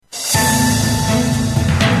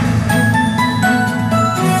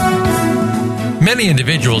Many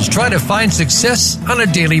individuals try to find success on a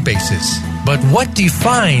daily basis. But what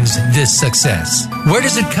defines this success? Where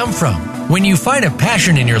does it come from? When you find a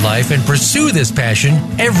passion in your life and pursue this passion,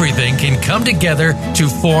 everything can come together to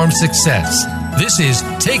form success. This is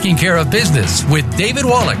Taking Care of Business with David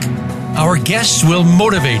Wallach. Our guests will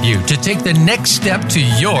motivate you to take the next step to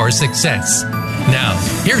your success. Now,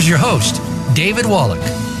 here's your host, David Wallach.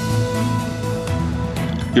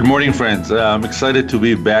 Good morning, friends. I'm excited to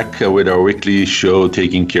be back with our weekly show,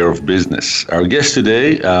 Taking Care of Business. Our guest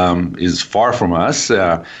today is far from us.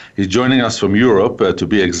 He's joining us from Europe. To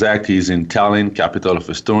be exact, he's in Tallinn, capital of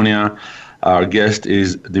Estonia. Our guest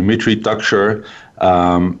is Dimitry Toukhcher.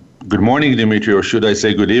 Good morning, Dimitry, or should I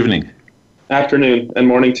say good evening? Afternoon and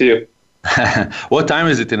morning to you. What time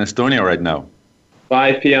is it in Estonia right now?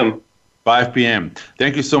 5 p.m. 5 p.m.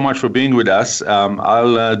 Thank you so much for being with us.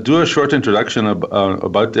 I'll do a short introduction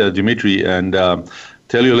about Dimitry and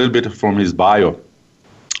tell you a little bit from his bio.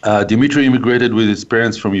 Dimitry immigrated with his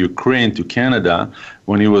parents from Ukraine to Canada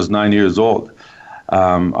when he was 9 years old.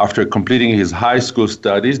 After completing his high school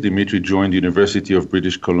studies, Dimitry joined the University of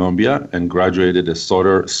British Columbia and graduated at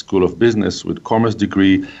Sauder School of Business with commerce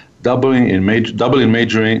degree, double majoring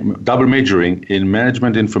in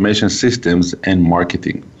management information systems and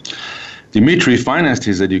marketing. Dimitry financed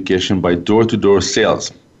his education by door-to-door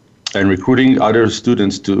sales and recruiting other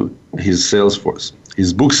students to his sales force.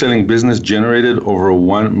 His book-selling business generated over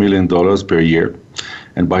 $1 million per year.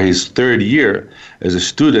 And by his third year as a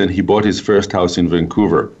student, he bought his first house in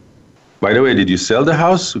Vancouver. By the way, did you sell the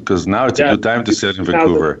house? Because now it's a good time to sell in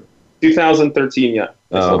Vancouver. 2013, yeah.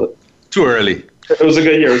 I sold it. Too early. It was a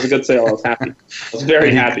good year. It was a good sale. I was happy. I was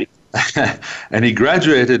very happy. And he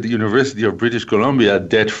graduated the University of British Columbia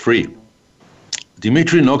debt-free.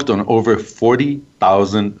 Dimitry knocked on over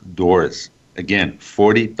 40,000 doors. Again,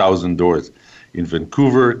 40,000 doors in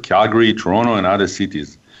Vancouver, Calgary, Toronto, and other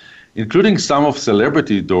cities, including some of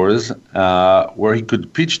celebrity doors where he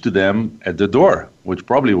could pitch to them at the door, which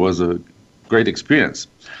probably was a great experience.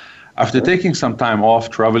 After taking some time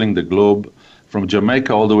off traveling the globe from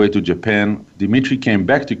Jamaica all the way to Japan, Dimitry came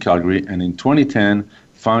back to Calgary and in 2010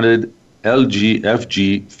 founded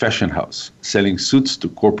LGFG Fashion House, selling suits to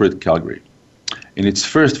corporate Calgary. In its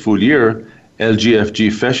first full year,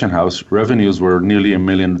 LGFG Fashion House revenues were nearly $1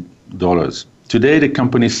 million. Today, the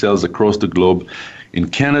company sells across the globe in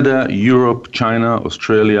Canada, Europe, China,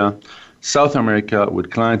 Australia, South America,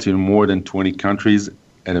 with clients in more than 20 countries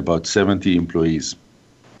and about 70 employees.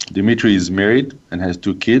 Dimitry is married and has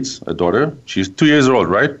 2 kids, a daughter. She's 2 years old,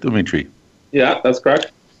 right, Dimitry? Yeah, that's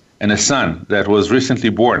correct. And a son that was recently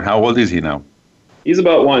born. How old is he now? He's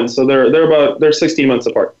about 1, so they're 16 months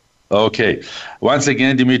apart. Okay. Once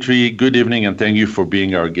again, Dimitry, good evening, and thank you for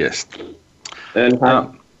being our guest. And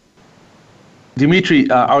Dimitry,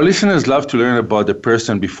 our listeners love to learn about the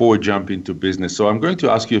person before we jump into business. So I'm going to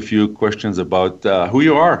ask you a few questions about who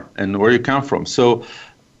you are and where you come from. So,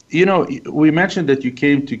 you know, we mentioned that you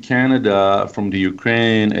came to Canada from the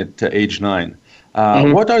Ukraine at age 9.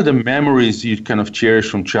 What are the memories you kind of cherish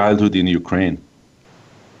from childhood in Ukraine?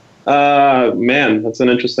 Man, that's an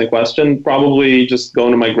interesting question. Probably just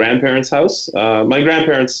going to my grandparents' house. My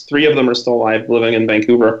grandparents, 3 of them are still alive, living in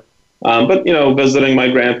Vancouver. But, you know, visiting my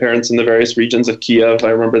grandparents in the various regions of Kiev, I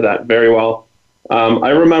remember that very well. I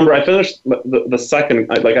remember I finished the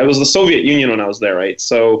second, I was the Soviet Union when I was there, right?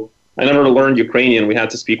 So I never learned Ukrainian. We had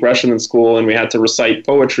to speak Russian in school, and we had to recite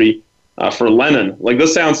poetry for Lenin. Like,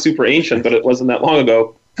 this sounds super ancient, but it wasn't that long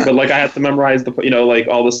ago. But, I had to memorize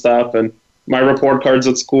all the stuff, and my report cards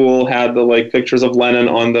at school had the pictures of Lenin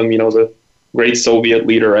on them, the great Soviet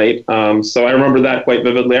leader, right? So I remember that quite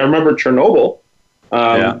vividly. I remember Chernobyl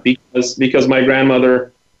because my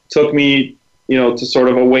grandmother took me, to sort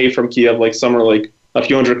of away from Kiev, somewhere a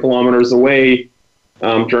few hundred kilometers away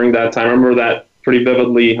during that time. I remember that pretty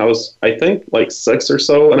vividly. I was, I think, 6 or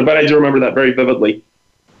so, but I do remember that very vividly.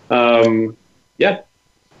 Yeah.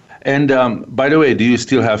 And by the way, do you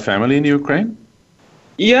still have family in Ukraine?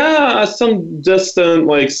 Yeah, some distant,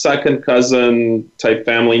 second cousin type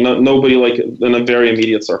family. Nobody in a very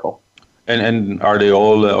immediate circle. And are they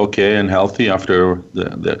all okay and healthy after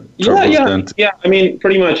the turbulence? Yeah. I mean,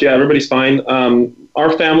 pretty much. Yeah, everybody's fine.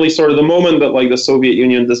 Our family, sort of the moment that the Soviet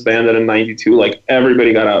Union disbanded in '92,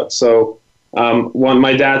 everybody got out. So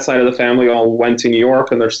my dad's side of the family all went to New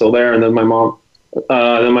York, and they're still there. And then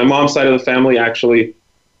my mom's side of the family actually.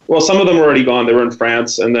 Well, some of them were already gone. They were in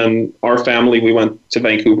France. And then our family, we went to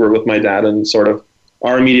Vancouver with my dad, and sort of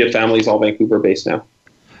our immediate family is all Vancouver-based now.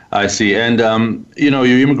 I see. And,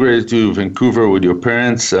 you immigrated to Vancouver with your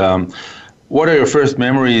parents. What are your first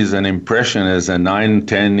memories and impression as a 9,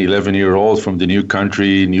 10, 11-year-old from the new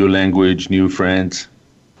country, new language, new friends?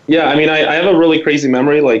 Yeah, I mean, I have a really crazy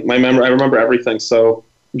memory. Like I remember everything. So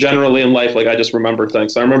generally in life, like I just remember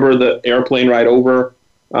things. So I remember the airplane ride over,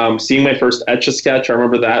 seeing my first Etch-a-Sketch. I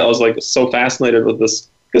remember that. I was like so fascinated with this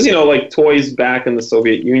because, like toys back in the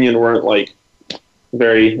Soviet Union weren't like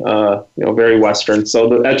very, very Western. So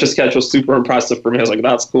the Etch-a-Sketch was super impressive for me. I was like,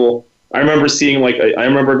 that's cool. I remember seeing I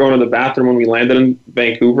remember going to the bathroom when we landed in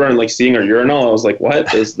Vancouver and like seeing our urinal. I was like,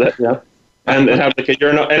 what is that? Yeah. And it had like a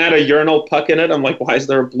urinal and had a urinal puck in it. I'm like, why is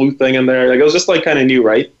there a blue thing in there? Like it was just like kind of new,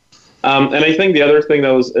 right? And I think the other thing that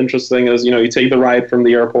was interesting is, you take the ride from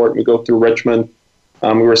the airport and we go through Richmond.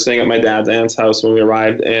 We were staying at my dad's aunt's house when we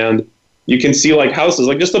arrived, and you can see like houses,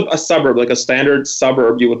 like just a suburb, like a standard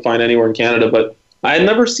suburb you would find anywhere in Canada. But I had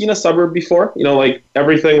never seen a suburb before. Like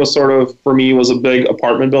everything was sort of, for me, was a big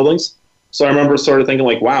apartment buildings. So I remember sort of thinking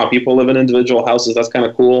like, wow, people live in individual houses. That's kind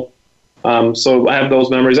of cool. So I have those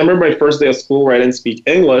memories. I remember my first day of school where I didn't speak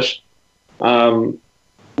English,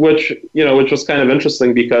 which was kind of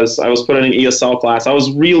interesting because I was put in an ESL class. I was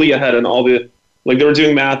really ahead in all the, like they were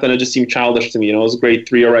doing math and it just seemed childish to me. It was grade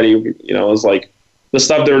 3 already. It was like the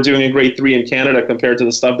stuff they were doing in grade 3 in Canada compared to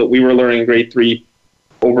the stuff that we were learning in grade 3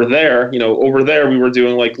 over there. Over there we were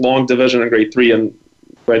doing like long division in grade 3. And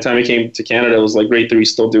by the time I came to Canada, it was like grade 3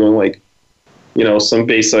 still doing like, some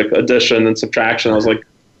basic addition and subtraction. I was like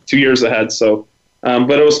 2 years ahead. So,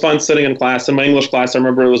 but it was fun sitting in class. In my English class, I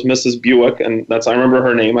remember it was Mrs. Buick, and I remember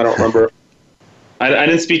her name. I don't remember. I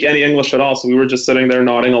didn't speak any English at all, so we were just sitting there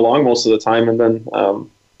nodding along most of the time. And then, but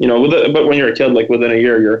when you're a kid, like within a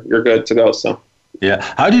year, you're good to go. So. Yeah.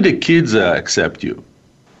 How did the kids accept you?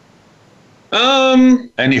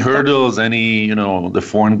 Any hurdles? Any, the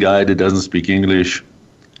foreign guy that doesn't speak English?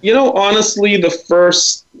 Honestly, the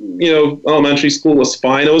first, elementary school was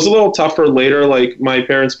fine. It was a little tougher later. Like my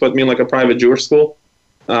parents put me in like a private Jewish school,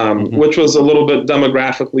 which was a little bit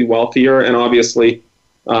demographically wealthier. And obviously,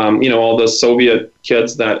 all the Soviet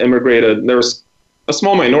kids that immigrated, there was a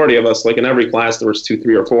small minority of us, like in every class, there was 2,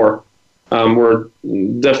 3, or 4, were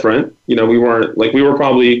different. We weren't like, we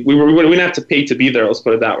didn't have to pay to be there. Let's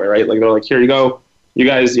put it that way. Right. Like they're like, here you go, you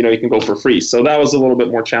guys, you can go for free. So that was a little bit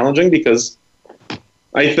more challenging because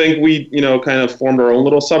I think we, kind of formed our own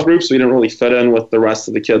little subgroups. So we didn't really fit in with the rest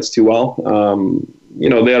of the kids too well. They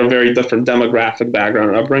had a very different demographic background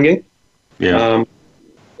and upbringing. Yeah.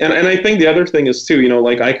 And I think the other thing is too,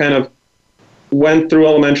 like I kind of went through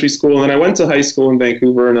elementary school and then I went to high school in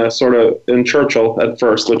Vancouver and in Churchill at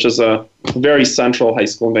first, which is a very central high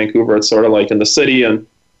school in Vancouver. It's sort of like in the city, and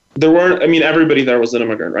everybody there was an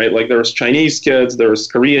immigrant, right? Like there was Chinese kids, there was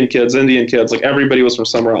Korean kids, Indian kids, like everybody was from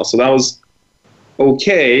somewhere else. So that was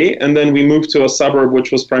okay. And then we moved to a suburb,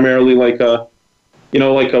 which was primarily like a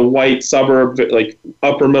white suburb, like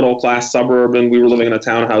upper middle class suburb. And we were living in a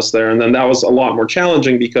townhouse there. And then that was a lot more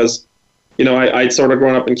challenging because, I'd sort of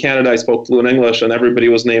grown up in Canada. I spoke fluent English and everybody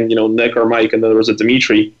was named, Nick or Mike. And then there was a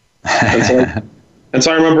Dimitri. And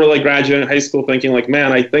so I remember like graduating high school thinking like,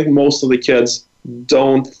 man, I think most of the kids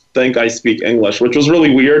don't think I speak English, which was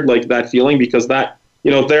really weird. Like that feeling, because that,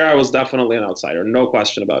 there I was definitely an outsider. No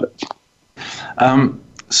question about it.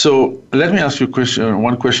 So let me ask you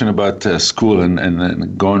one question about school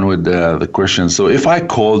and going with the question. So if I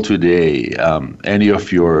call today any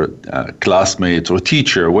of your classmates or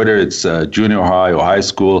teacher, whether it's junior high or high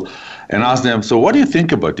school, and ask them, so what do you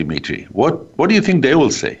think about Dimitry? What do you think they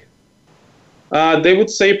will say? They would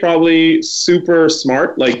say probably super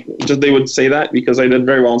smart, like just they would say that because I did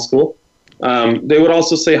very well in school. They would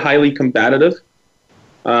also say highly combative.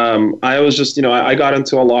 I was just, I got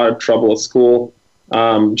into a lot of trouble at school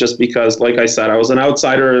just because, like I said, I was an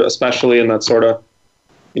outsider, especially in that sort of,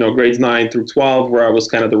 grades 9 through 12, where I was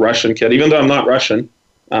kind of the Russian kid, even though I'm not Russian.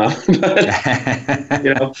 But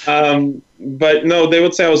no, they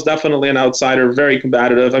would say I was definitely an outsider, very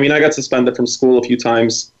combative. I got suspended from school a few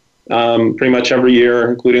times, pretty much every year,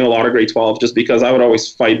 including a lot of grade 12, just because I would always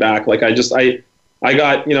fight back. Like I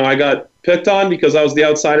got picked on because I was the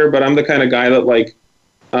outsider, but I'm the kind of guy that like,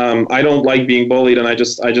 I don't like being bullied, and I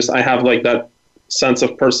have like that sense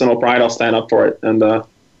of personal pride. I'll stand up for it. And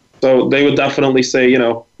so they would definitely say,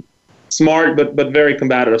 smart, but very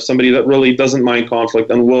combative, somebody that really doesn't mind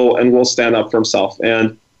conflict and will stand up for himself.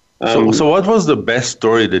 And so what was the best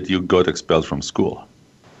story that you got expelled from school?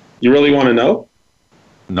 You really want to know?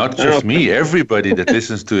 Not just me, everybody that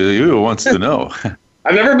listens to you wants to know.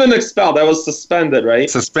 I've never been expelled. I was suspended, right?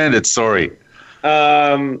 Suspended, sorry.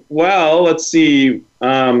 Well, let's see.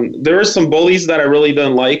 There were some bullies that I really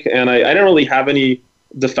didn't like, and I didn't really have any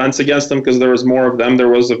defense against them because there was more of them there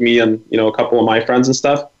was of me and, a couple of my friends and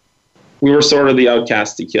stuff. we were sort of the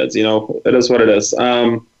outcasty kids, it is what it is.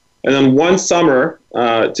 And then one summer,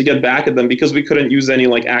 to get back at them, because we couldn't use any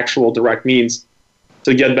like actual direct means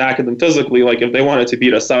to get back at them physically, like if they wanted to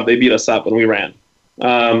beat us up, they beat us up and we ran.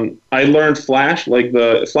 I learned Flash,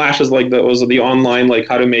 Flash is was the online, like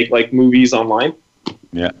how to make like movies online.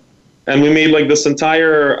 Yeah. And we made like this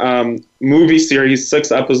entire movie series,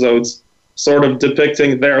 6 episodes, sort of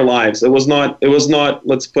depicting their lives. It was not,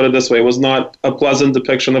 let's put it this way, it was not a pleasant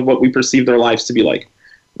depiction of what we perceived their lives to be like.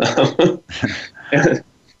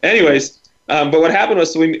 Anyways, but what happened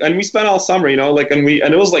was, we spent all summer, and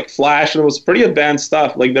it was like Flash, and it was pretty advanced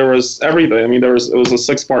stuff. Like there was everything. I mean, it was a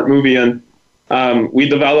 6-part movie, and we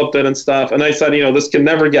developed it and stuff. And I said, this can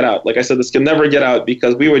never get out. Like I said, this can never get out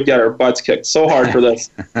because we would get our butts kicked so hard for this.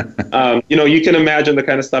 You can imagine the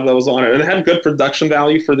kind of stuff that was on it, and it had good production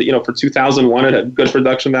value for for 2001. It had good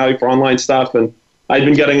production value for online stuff, and I'd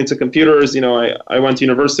been getting into computers. I went to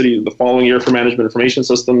university the following year for management information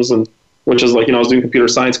systems, and which is I was doing computer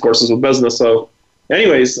science courses with business. So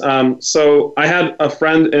anyways, so I had a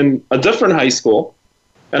friend in a different high school,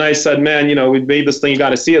 and I said, man, we made this thing, you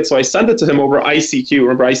got to see it. So I sent it to him over ICQ.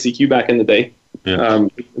 Remember ICQ back in the day? Yeah.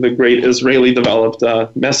 The great Israeli developed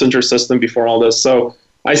messenger system before all this. So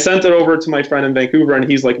I sent it over to my friend in Vancouver, and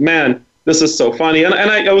he's like, man, this is so funny. And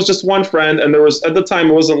I was just one friend, and there was, at the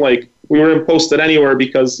time, it wasn't like we weren't posted anywhere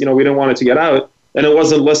because, we didn't want it to get out, and it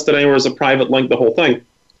wasn't listed anywhere as a private link, the whole thing.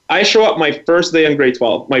 I show up my first day in grade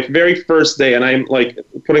 12, my very first day, and I'm like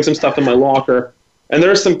putting some stuff in my locker, and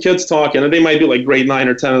there's some kids talking, and they might be like grade 9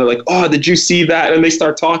 or 10, and they're like, oh, did you see that? And they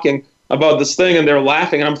start talking about this thing, and they're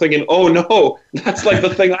laughing, and I'm thinking, oh no, that's like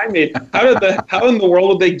the thing I made. How in the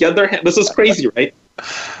world did they get their hand? This is crazy, right?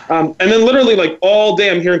 And then literally like all day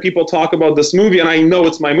I'm hearing people talk about this movie, and I know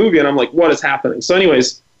it's my movie, and I'm like, what is happening? So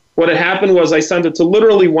anyways, what had happened was I sent it to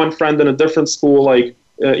literally one friend in a different school, like,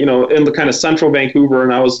 in the kind of central Vancouver,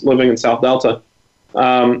 and I was living in South Delta.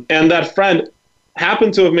 And that friend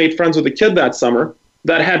happened to have made friends with a kid that summer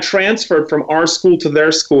that had transferred from our school to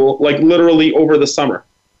their school, like literally over the summer.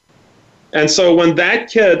 And so when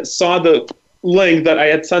that kid saw the link that I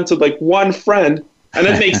had sent to like one friend, and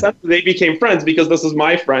it makes sense that they became friends because this is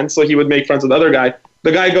my friend, so he would make friends with the other guy.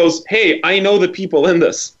 The guy goes, hey, I know the people in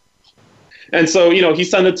this. And so, he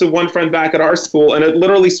sent it to one friend back at our school, and it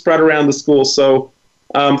literally spread around the school. So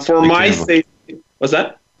for my safety, what's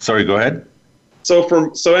that? Sorry, go ahead. So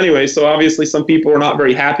obviously some people were not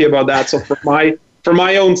very happy about that. So for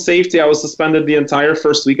my own safety, I was suspended the entire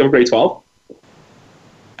first week of grade 12.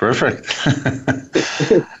 Perfect.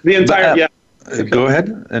 The entire, yeah. Go ahead.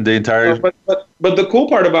 And the entire. But the cool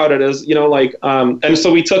part about it is, and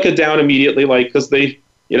so we took it down immediately, like, because they,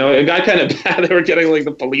 it got kind of bad. They were getting like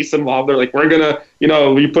the police involved. They're like, we're gonna,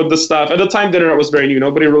 we put the stuff. At the time, the internet was very new.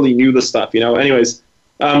 Nobody really knew the stuff, Anyways.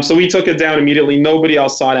 So we took it down immediately. Nobody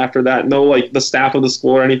else saw it after that. No, like the staff of the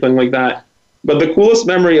school or anything like that. But the coolest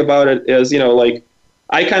memory about it is,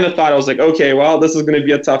 I kind of thought, I was like, okay, well, this is going to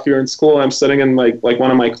be a tough year in school. I'm sitting in like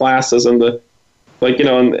one of my classes, and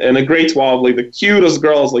in a grade 12, like the cutest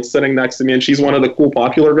girl is like sitting next to me, and she's one of the cool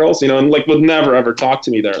popular girls, and like would never ever talk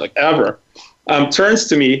to me there, like ever. Turns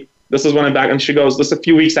to me, this is when I'm back, and she goes, this is a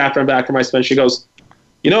few weeks after I'm back from my spin, she goes,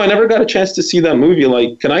 I never got a chance to see that movie.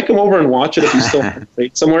 Like, can I come over and watch it if you still have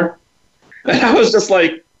it somewhere? And I was just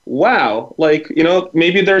like, wow, like,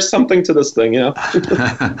 maybe there's something to this thing,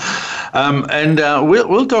 And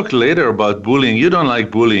we'll talk later about bullying. You don't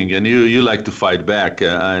like bullying, and you like to fight back,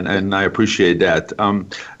 and I appreciate that.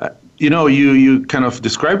 You kind of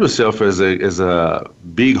describe yourself as a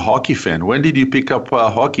big hockey fan. When did you pick up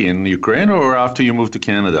hockey, in Ukraine or after you moved to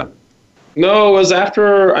Canada? No, it was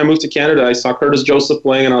after I moved to Canada. I saw Curtis Joseph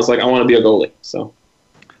playing, and I was like, I want to be a goalie. So.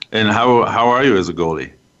 And how are you as a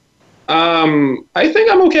goalie? I think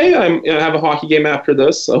I'm okay. I have a hockey game after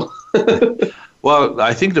this, so. Well,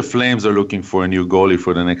 I think the Flames are looking for a new goalie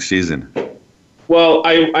for the next season. Well,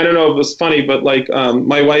 I don't know if it was funny, but like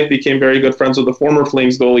my wife became very good friends with the former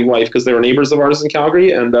Flames goalie wife because they were neighbors of ours in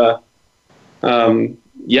Calgary, and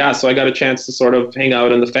so I got a chance to sort of hang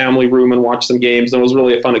out in the family room and watch some games, and it was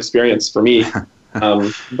really a fun experience for me.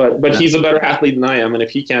 But he's a better athlete than I am, and if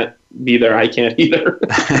he can't be there, I can't either.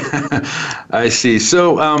 I see. So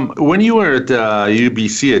when you were at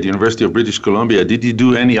UBC, at University of British Columbia, did you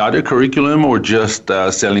do any other curriculum or just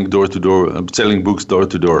selling door-to-door, selling books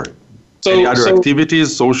door-to-door? Any other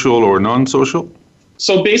activities, social or non-social?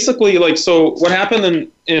 So basically, what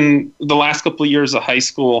happened in the last couple of years of high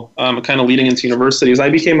school, kind of leading into university, is I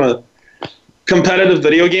became a competitive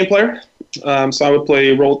video game player. So I would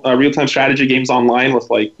play real-time strategy games online with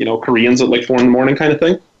Koreans at 4 a.m. kind of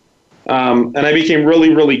thing. And I became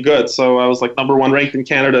really, really good. So I was like number one ranked in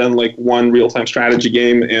Canada in like one real-time strategy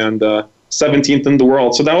game and 17th in the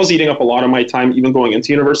world. So that was eating up a lot of my time, even going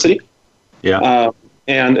into university. Yeah.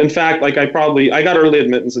 And in fact, like I got early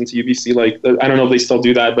admittance into UBC. Like, I don't know if they still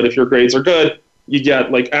do that, but if your grades are good, you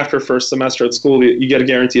get like after first semester at school, you get a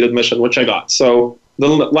guaranteed admission, which I got. So the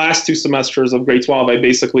last 2 semesters of grade 12, I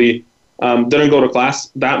basically didn't go to class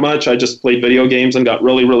that much. I just played video games and got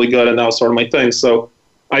really, really good. And that was sort of my thing. So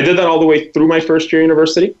I did that all the way through my first year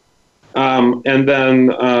university. And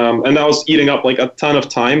that was eating up like a ton of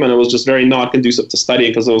time. And it was just very not conducive to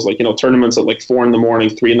studying because it was like, tournaments at like 4 a.m,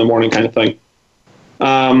 3 a.m. kind of thing.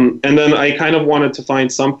 And then I kind of wanted to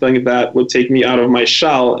find something that would take me out of my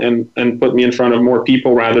shell and put me in front of more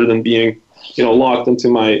people rather than being, locked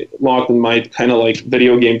in my kind of like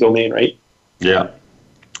video game domain, right? Yeah.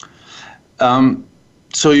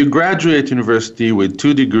 So you graduate university with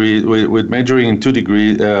 2 degrees, with majoring in 2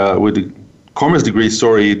 degrees, with a commerce degree,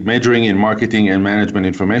 majoring in marketing and management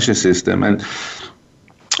information system. And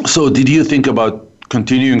so did you think about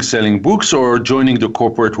continuing selling books or joining the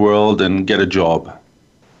corporate world and get a job?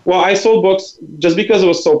 Well, I sold books just because it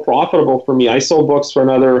was so profitable for me. I sold books for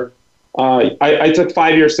another, I took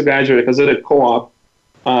 5 years to graduate because I did co-op.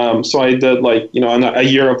 So I did like, a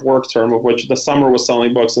year of work term, of which the summer was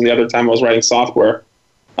selling books and the other time I was writing software.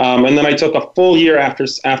 And then I took a full year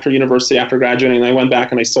after university, after graduating, and I went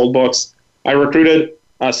back and I sold books. I recruited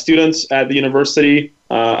students at the university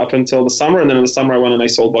up until the summer, and then in the summer I went and I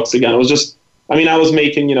sold books again. It was just, I was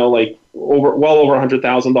making, like well over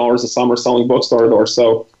 $100,000 a summer selling books door to door.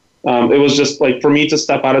 So it was just like for me to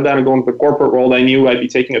step out of that and go into the corporate world, I knew I'd be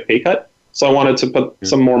taking a pay cut. So I wanted to put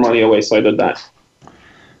some more money away. So I did that.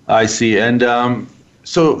 I see. And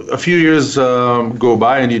so a few years go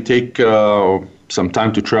by and you take some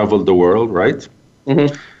time to travel the world, right?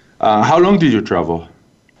 Mm-hmm. How long did you travel?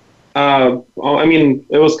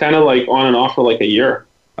 It was kind of like on and off for like a year.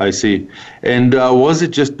 I see. And was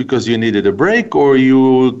it just because you needed a break or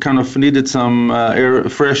you kind of needed some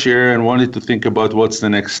fresh air and wanted to think about what's the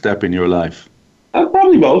next step in your life?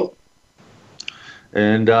 Probably both.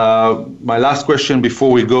 And my last question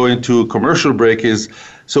before we go into commercial break is,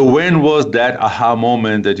 so when was that aha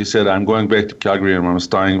moment that you said, I'm going back to Calgary and I'm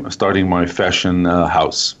starting my fashion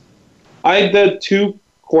house? I did 2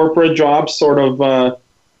 corporate jobs sort of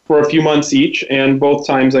for a few months each. And both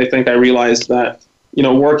times I think I realized that,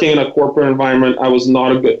 working in a corporate environment, I was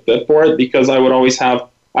not a good fit for it because I always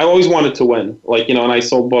wanted to win. Like, and I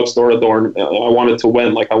sold books door to door and I wanted to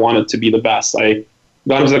win. Like I wanted to be the best. I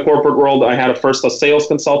got into the corporate world. I had a sales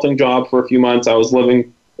consulting job for a few months. I was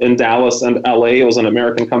living in Dallas and LA. It was an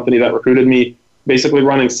American company that recruited me, basically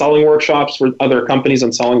running selling workshops for other companies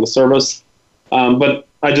and selling the service. But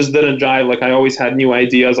I just didn't jive. Like I always had new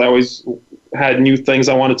ideas. I always had new things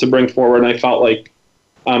I wanted to bring forward. And I felt like,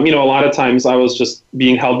 a lot of times I was just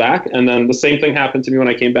being held back. And then the same thing happened to me when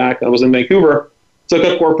I came back. I was in Vancouver, took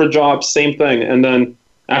a corporate job, same thing. And then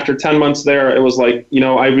after 10 months there, it was like,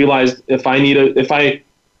 I realized if I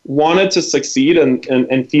wanted to succeed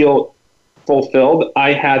and feel fulfilled,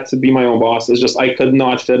 I had to be my own boss. It's just, I could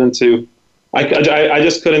not fit into, I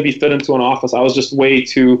just couldn't be fit into an office. I was just way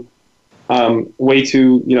too, I don't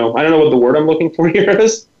know what the word I'm looking for here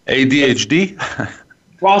is. ADHD?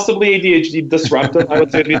 Possibly ADHD, disruptive. I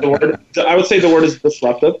would say the word. I would say the word is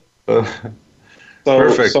disruptive.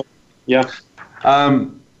 Perfect. So, yeah.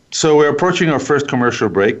 So we're approaching our first commercial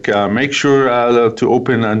break. Make sure to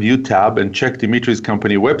open a new tab and check Dimitri's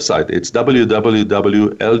company website. It's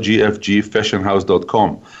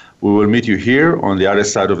www.lgfgfashionhouse.com. We will meet you here on the other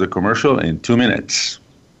side of the commercial in 2 minutes.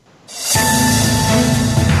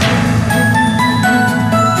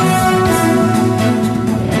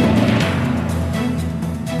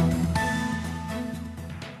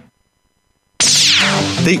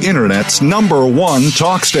 The Internet's #1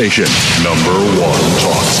 talk station. #1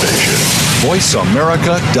 talk station.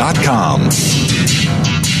 VoiceAmerica.com.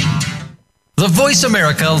 The Voice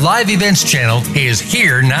America Live Events channel is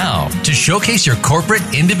here now to showcase your corporate,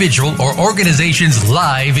 individual, or organization's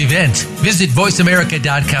live event. Visit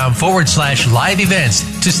voiceamerica.com/live events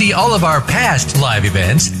to see all of our past live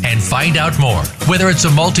events and find out more. Whether it's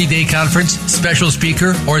a multi-day conference, special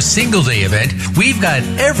speaker, or single-day event, we've got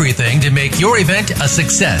everything to make your event a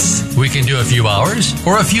success. We can do a few hours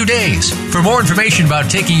or a few days. For more information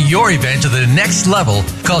about taking your event to the next level,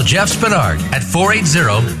 call Jeff Spinard at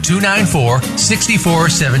 480-294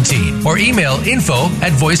 480-294-6417 or email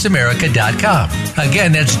info@voiceamerica.com.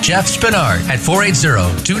 Again, that's Jeff Spinard at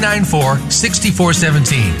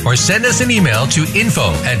 480-294-6417 or send us an email to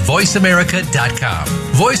info@voiceamerica.com.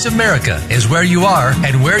 Voice America is where you are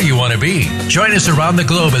and where you want to be. Join us around the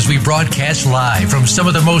globe as we broadcast live from some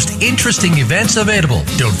of the most interesting events available.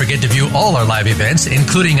 Don't forget to view all our live events,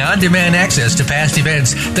 including on-demand access to past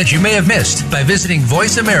events that you may have missed by visiting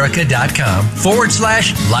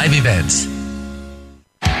voiceamerica.com/live events.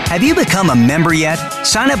 Have you become a member yet?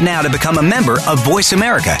 Sign up now to become a member of Voice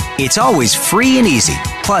America. It's always free and easy.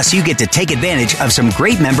 Plus, you get to take advantage of some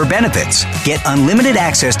great member benefits. Get unlimited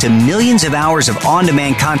access to millions of hours of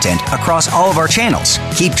on-demand content across all of our channels.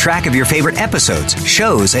 Keep track of your favorite episodes,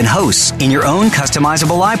 shows, and hosts in your own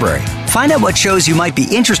customizable library. Find out what shows you might be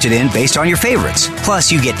interested in based on your favorites.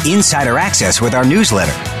 Plus, you get insider access with our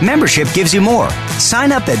newsletter. Membership gives you more.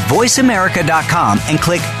 Sign up at voiceamerica.com and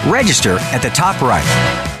click register at the top right.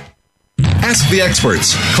 Ask the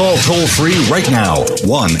experts. Call toll-free right now,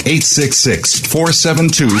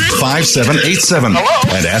 1-866-472-5787.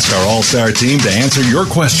 And ask our All-Star team to answer your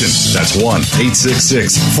question. That's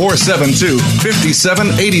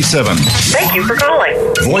 1-866-472-5787. Thank you for calling.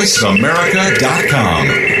 VoiceAmerica.com.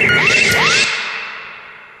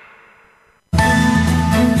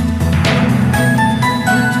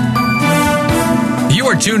 You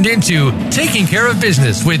are tuned into Taking Care of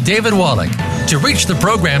Business with David Wallach. To reach the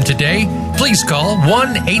program today, please call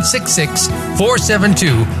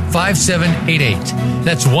 1-866-472-5788.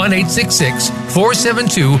 That's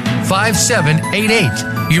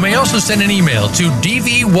 1-866-472-5788. You may also send an email to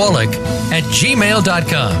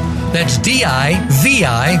dvwallach@gmail.com. That's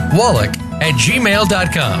DIVI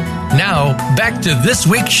Wallach@gmail.com. Now, back to this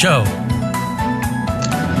week's show.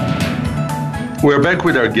 We're back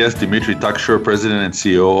with our guest, Dimitry Toukhcher, President and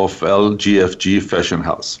CEO of LGFG Fashion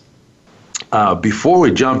House. Before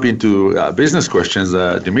we jump into business questions,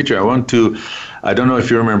 Dimitry, I don't know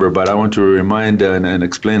if you remember, but I want to remind and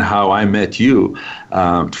explain how I met you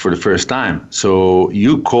for the first time. So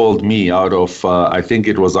you called me out of, I think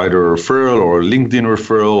it was either a referral or LinkedIn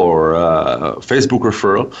referral or Facebook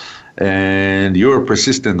referral. And you were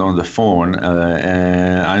persistent on the phone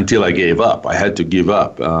until I gave up. I had to give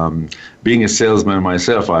up. Being a salesman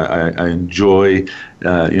myself, I enjoy,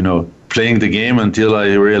 playing the game until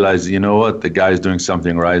I realized, you know what, the guy is doing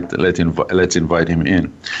something right. Let's invite him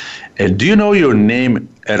in. And do you know your name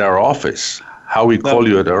at our office? How we call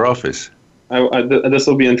you at our office? This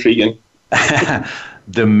will be intriguing.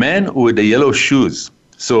 The man with the yellow shoes.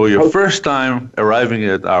 So your first time arriving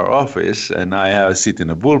at our office, and I have a seat in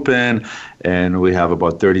a bullpen, and we have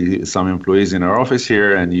about 30-some employees in our office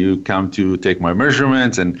here, and you come to take my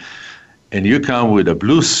measurements, and you come with a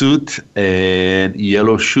blue suit and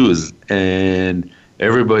yellow shoes. And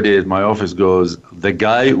everybody at my office goes, the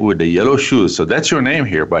guy with the yellow shoes. So that's your name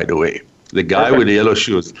here, by the way, the guy with the yellow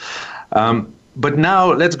shoes. But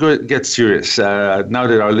now let's get serious. Now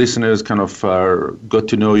that our listeners kind of got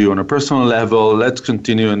to know you on a personal level, let's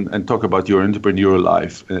continue and talk about your entrepreneurial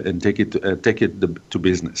life and take it to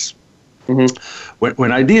business. Mm-hmm.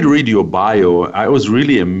 When I did read your bio, I was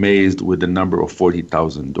really amazed with the number of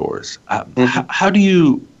 40,000 doors. How do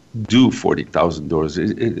you do 40,000 doors?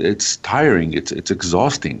 It's tiring. It's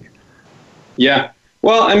exhausting. Yeah.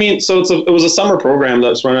 Well, I mean, so it was a summer program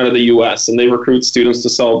that's run out of the U.S., and they recruit students to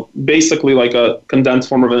sell basically like a condensed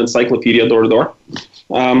form of an encyclopedia door to door,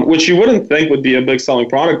 which you wouldn't think would be a big selling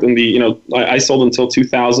product. I sold until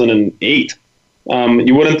 2008.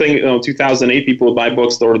 You wouldn't think 2008 people would buy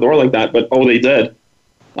books door to door like that, but they did.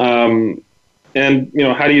 And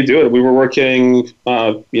how do you do it? We were working,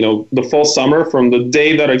 the full summer from the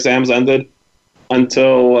day that exams ended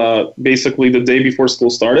until basically the day before school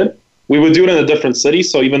started. We would do it in a different city.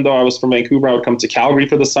 So even though I was from Vancouver, I would come to Calgary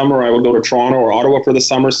for the summer. I would go to Toronto or Ottawa for the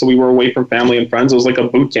summer. So we were away from family and friends. It was like a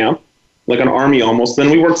boot camp, like an army almost. Then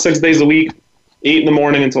we worked 6 days a week, 8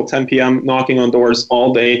 a.m. until 10 p.m., knocking on doors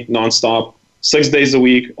all day, nonstop, 6 days a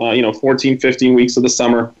week, 14, 15 weeks of the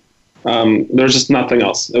summer. There's just nothing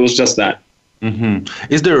else. It was just that. Mm-hmm.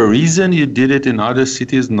 Is there a reason you did it in other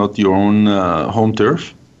cities, not your own home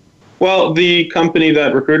turf? Well, the company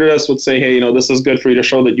that recruited us would say, hey, this is good for you to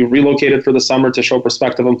show that you relocated for the summer, to show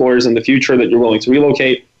prospective employers in the future that you're willing to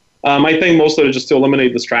relocate. I think most of it just to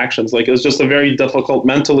eliminate distractions. Like, it's just a very difficult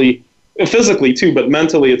mentally, physically too, but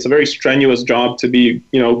mentally it's a very strenuous job to be,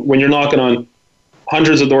 when you're knocking on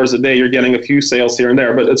hundreds of doors a day, you're getting a few sales here and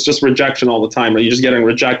there, but it's just rejection all the time. Right? You're just getting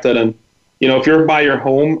rejected. And, if you're by your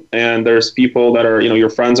home and there's people that are, your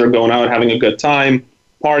friends are going out having a good time,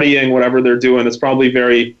 partying, whatever they're doing, it's probably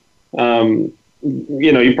very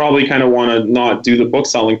you probably kind of want to not do the book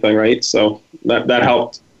selling thing, right? So that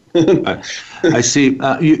helped. I see.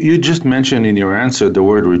 You just mentioned in your answer the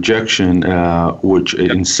word rejection, which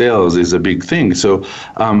in sales is a big thing. So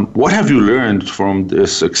what have you learned from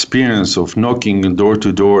this experience of knocking door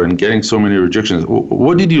to door and getting so many rejections?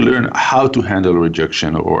 What did you learn how to handle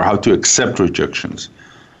rejection or how to accept rejections?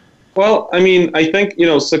 Well, I mean, I think,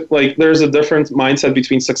 like there's a different mindset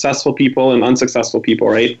between successful people and unsuccessful people,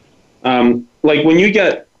 right? Like when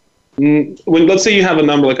let's say you have a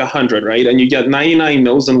number like 100, right? And you get 99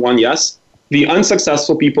 no's and 1 yes. The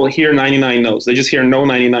unsuccessful people hear 99 no's. They just hear no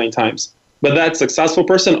 99 times. But that successful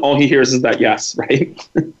person, all he hears is that yes, right?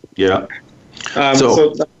 Yeah.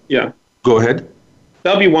 Yeah. Go ahead.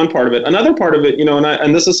 That'll be one part of it. Another part of it,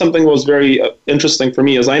 and this is something that was very interesting for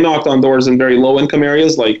me, is I knocked on doors in very low income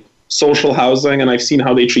areas like social housing, and I've seen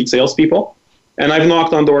how they treat salespeople. And I've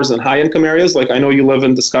knocked on doors in high income areas. Like I know you live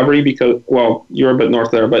in Discovery because, well, you're a bit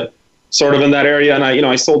north there, but sort of in that area. And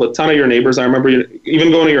I sold a ton of your neighbors. I remember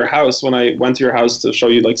even going to your house when I went to your house to show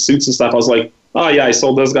you like suits and stuff. I was like, oh yeah, I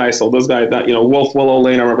sold this guy, that, Wolf Willow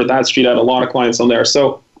Lane. I remember that street. I had a lot of clients on there.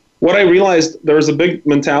 So what I realized, there was a big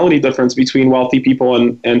mentality difference between wealthy people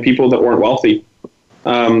and people that weren't wealthy.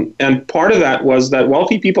 And part of that was that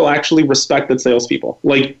wealthy people actually respected salespeople.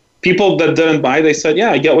 Like people that didn't buy, they said,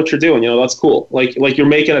 yeah, I get what you're doing. That's cool. Like you're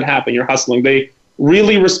making it happen. You're hustling. They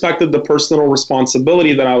really respected the personal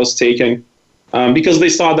responsibility that I was taking because they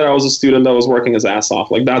saw that I was a student that was working his ass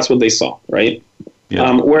off. Like that's what they saw, right?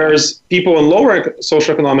 Yeah. Whereas people in lower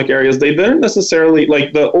socioeconomic areas, they didn't necessarily,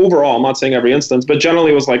 like the overall, I'm not saying every instance, but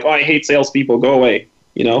generally was like, oh, I hate salespeople, go away,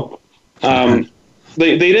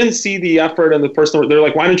 They didn't see the effort and the personal, they're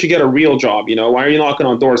like, why don't you get a real job? Why are you knocking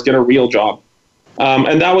on doors? Get a real job.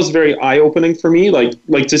 And that was very eye-opening for me,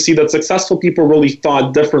 like to see that successful people really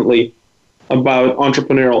thought differently about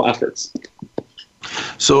entrepreneurial efforts.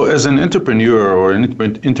 So as an entrepreneur or an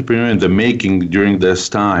entrepreneur in the making during this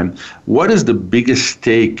time, what is the biggest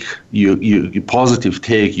positive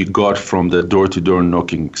take you got from the door-to-door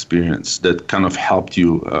knocking experience that kind of helped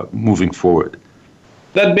you moving forward?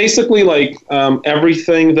 That basically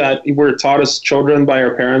everything that we're taught as children by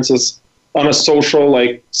our parents is on a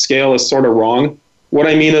social scale is sort of wrong. What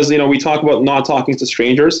I mean is, we talk about not talking to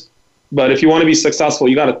strangers, but if you want to be successful,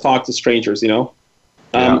 you got to talk to strangers,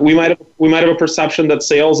 We might have a perception that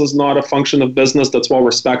sales is not a function of business that's well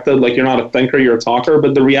respected. Like you're not a thinker, you're a talker.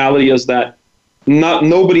 But the reality is that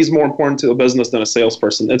nobody's more important to a business than a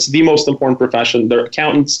salesperson. It's the most important profession. Their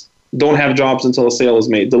accountants don't have jobs until a sale is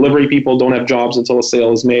made. Delivery people don't have jobs until a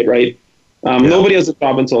sale is made, right? Nobody has a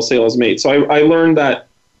job until a sale is made. So I learned that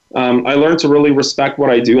I learned to really respect what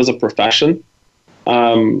I do as a profession.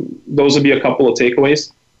 Those would be a couple of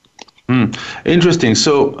takeaways. Interesting.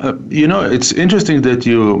 So, it's interesting that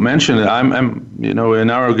you mentioned it. I'm, in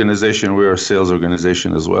our organization, we're a sales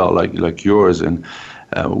organization as well, like yours. And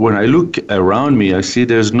when I look around me, I see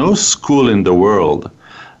there's no school in the world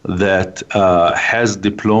that has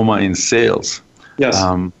diploma in sales. Yes.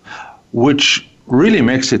 Which really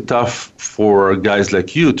makes it tough for guys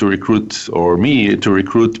like you to recruit, or me to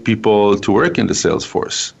recruit people to work in the sales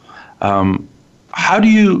force. How do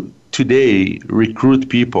you today recruit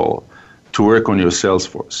people to work on your sales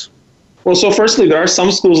force? Well, so firstly, there are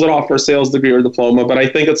some schools that offer a sales degree or diploma, but I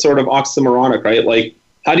think it's sort of oxymoronic, right? Like,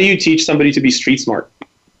 how do you teach somebody to be street smart,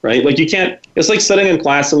 right? Like you can't, it's like sitting in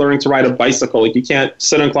class and learning to ride a bicycle. Like you can't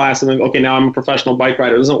sit in class and then, okay, now I'm a professional bike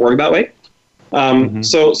rider. It doesn't work that way.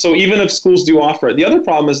 So even if schools do offer it, the other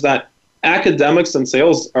problem is that academics and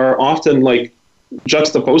sales are often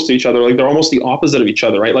juxtaposed to each other. Like they're almost the opposite of each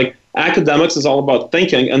other, right? Like academics is all about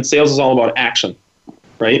thinking and sales is all about action.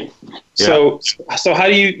 Right. Yeah. So how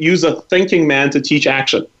do you use a thinking man to teach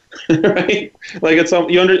action? Right. Like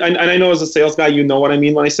and I know as a sales guy, you know what I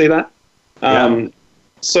mean when I say that.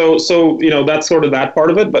 So that's sort of that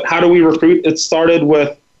part of it. But how do we recruit? It started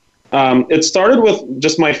with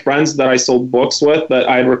just my friends that I sold books with that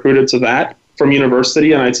I had recruited to that from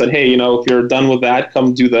university. And I said, hey, if you're done with that,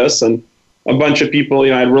 come do this. And a bunch of people,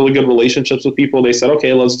 I had really good relationships with people. They said,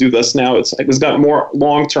 okay, let's do this now. It's got more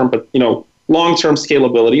long-term, but long-term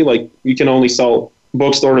scalability. Like you can only sell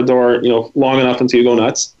books door to door, long enough until you go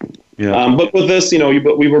nuts. Yeah. But with this,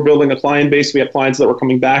 we were building a client base. We had clients that were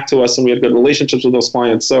coming back to us and we had good relationships with those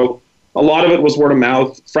clients. So a lot of it was word of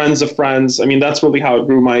mouth, friends of friends. I mean, that's really how it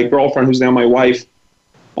grew. My girlfriend, who's now my wife,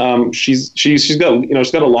 she's got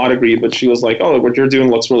a law degree, but she was like, oh, what you're doing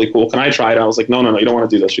looks really cool. Can I try it? I was like, no, you don't want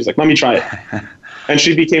to do this. She's like, let me try it. And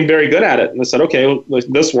she became very good at it. And I said, okay, well,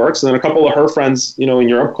 this works. And then a couple of her friends, in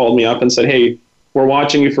Europe called me up and said, hey, we're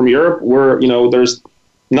watching you from Europe. There's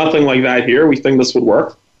nothing like that here. We think this would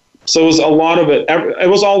work. So it was a lot of it. It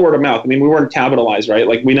was all word of mouth. I mean, we weren't capitalized, right?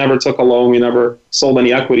 Like we never took a loan. We never sold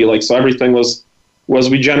any equity. Like, so everything was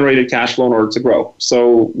we generated cash flow in order to grow.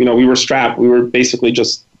 So, we were strapped. We were basically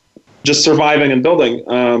just surviving and building.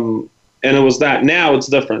 And it was that. Now it's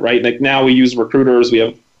different, right? Like now we use recruiters. We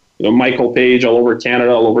have, Michael Page all over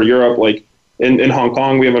Canada, all over Europe. Like in Hong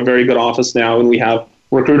Kong, we have a very good office now, and we have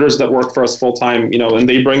recruiters that work for us full time, and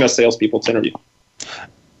they bring us salespeople to interview.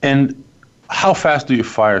 And how fast do you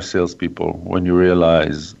fire salespeople when you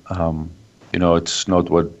realize, it's not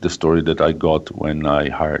what the story that I got when I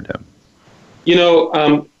hired them?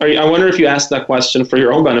 I wonder if you asked that question for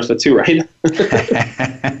your own benefit too, right?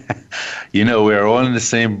 We're all in the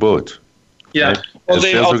same boat. Yeah. Right? Well, as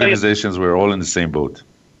sales organizations, we're all in the same boat.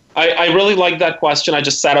 I really like that question. I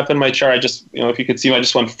just sat up in my chair. I just, if you could see, I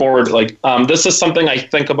just went forward. Like, this is something I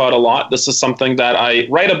think about a lot. This is something that I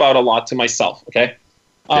write about a lot to myself. Okay.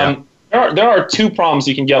 There are two problems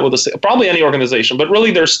you can get with probably any organization, but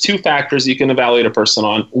really there's two factors you can evaluate a person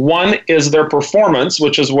on. One is their performance,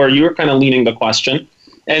 which is where you're kind of leaning the question.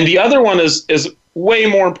 And the other one is way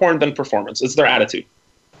more important than performance. It's their attitude,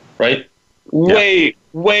 right? Yeah.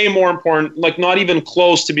 Way more important, like not even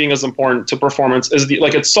close to being as important to performance as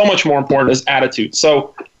it's so much more important as attitude.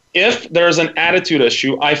 So if there's an attitude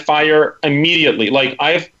issue, I fire immediately.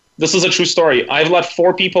 This is a true story. I've let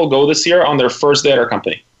 4 people go this year on their first day at our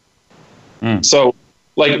company. So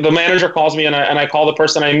the manager calls me and I call the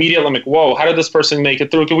person. I immediately am like, whoa, how did this person make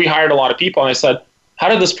it through? Because we hired a lot of people. And I said, how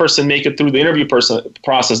did this person make it through the interview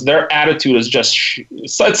process? Their attitude is just, it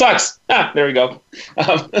sucks. There we go.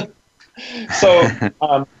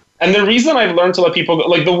 And the reason I've learned to let people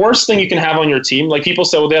go, the worst thing you can have on your team, people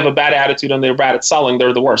say, well, they have a bad attitude and they're bad at selling.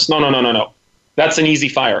 They're the worst. No. That's an easy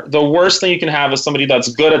fire. The worst thing you can have is somebody that's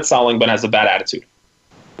good at selling but has a bad attitude.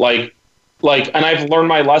 And I've learned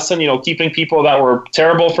my lesson, keeping people that were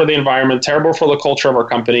terrible for the environment, terrible for the culture of our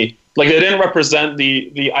company. They didn't represent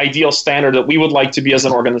the ideal standard that we would like to be as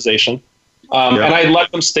an organization. And I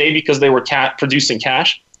let them stay because they were producing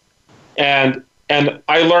cash. And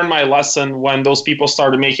I learned my lesson when those people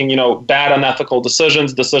started making, bad, unethical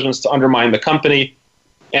decisions to undermine the company.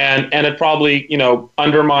 And it probably,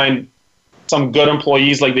 undermined some good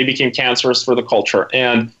employees, they became cancerous for the culture.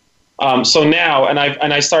 And so now, and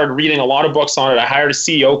I started reading a lot of books on it. I hired a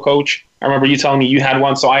CEO coach. I remember you telling me you had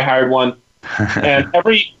one, so I hired one. And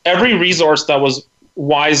every resource that was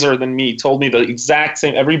wiser than me told me the exact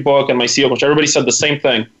same. Every book and my CEO coach, everybody said the same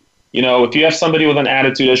thing. If you have somebody with an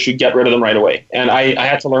attitude issue, get rid of them right away. And I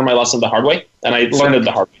had to learn my lesson the hard way, and I learned it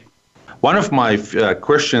the hard way. One of my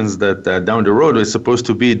questions that down the road is supposed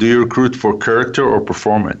to be: do you recruit for character or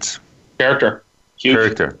performance? Character. Huge.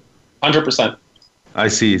 Character. 100%. I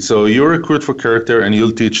see. So you recruit for character and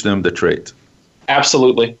you'll teach them the trait.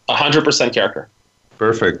 Absolutely. 100% character.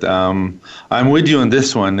 Perfect. I'm with you on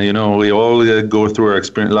this one. We all go through our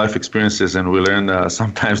life experiences and we learn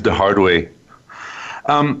sometimes the hard way.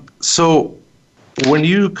 So when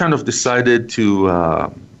you kind of decided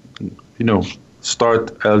to,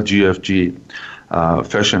 start LGFG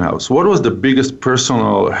Fashion House, what was the biggest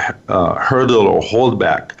personal hurdle or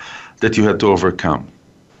holdback that you had to overcome?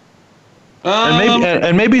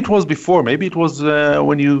 And maybe it was before. Maybe it was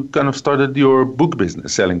when you kind of started your book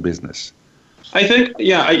business, selling business. I think,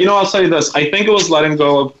 I'll tell you this. I think it was letting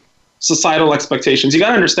go of societal expectations. You got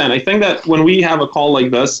to understand. I think that when we have a call like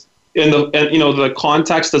this, the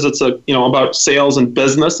context is it's about sales and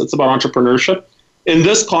business. It's about entrepreneurship. In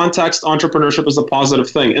this context, entrepreneurship is a positive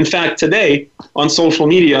thing. In fact, today on social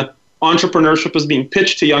media, entrepreneurship is being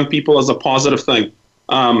pitched to young people as a positive thing.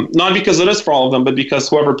 Not because it is for all of them, but because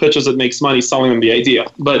whoever pitches it makes money selling them the idea.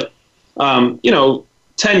 But, 10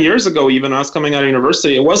 years ago, even when I was coming out of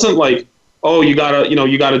university, it wasn't like, oh, you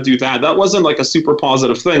gotta do that. That wasn't like a super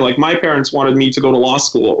positive thing. Like my parents wanted me to go to law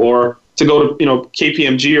school or to go to,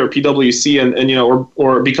 KPMG or PwC and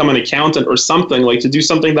or become an accountant or something, like to do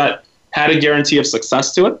something that had a guarantee of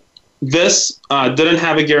success to it. This didn't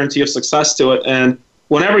have a guarantee of success to it. And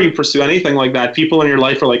whenever you pursue anything like that, people in your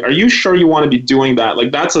life are like, are you sure you want to be doing that?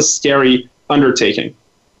 Like, that's a scary undertaking.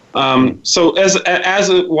 So as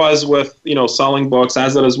it was with, selling books,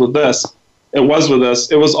 as it is with this, it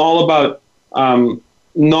was all about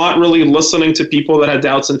not really listening to people that had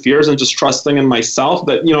doubts and fears and just trusting in myself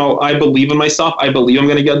that, I believe in myself. I believe I'm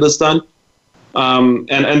going to get this done. And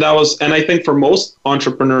I think for most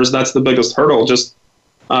entrepreneurs, that's the biggest hurdle, just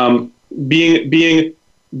being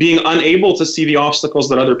unable to see the obstacles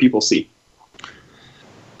that other people see.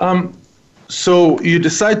 So you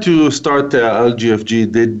decide to start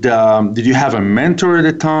LGFG. Did you have a mentor at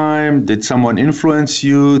the time? Did someone influence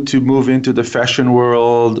you to move into the fashion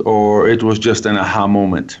world, or it was just an aha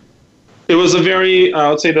moment? It was a very, I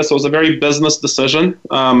would say this was a very business decision.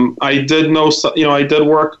 I did know, I did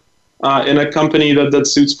work in a company that did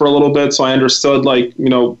suits for a little bit, so I understood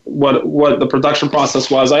what the production process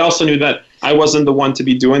was. I also knew that I wasn't the one to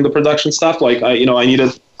be doing the production stuff. I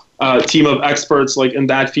needed a team of experts in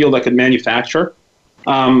that field that could manufacture.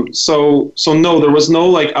 So no, there was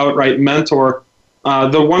no outright mentor.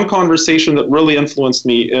 The one conversation that really influenced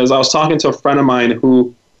me is I was talking to a friend of mine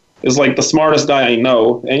who is the smartest guy I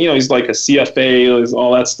know, and he's a CFA,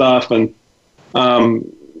 all that stuff, and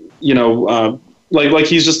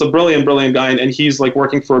he's just a brilliant guy, and he's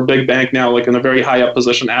working for a big bank now, in a very high up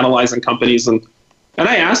position, analyzing companies, and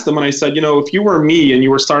I asked him, and I said, if you were me and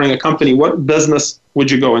you were starting a company, what business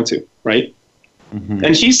would you go into, right? Mm-hmm.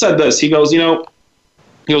 And he said this. He goes,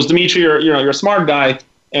 Dimitri, you're a smart guy.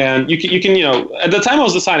 And you can, at the time I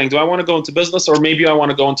was deciding, do I want to go into business or maybe I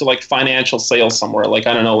want to go into financial sales somewhere? I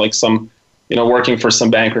don't know, some, working for some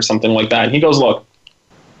bank or something like that. And he goes, look,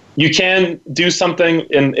 you can do something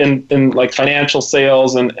in financial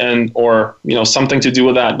sales and or, something to do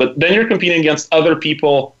with that. But then you're competing against other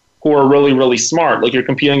people who are really, really smart. You're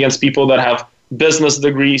competing against people that have business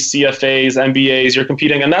degrees, CFAs, MBAs. You're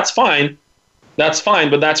competing, and that's fine. That's fine,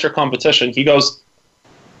 but that's your competition. He goes,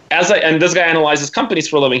 and this guy analyzes companies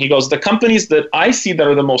for a living. He goes, the companies that I see that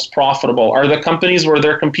are the most profitable are the companies where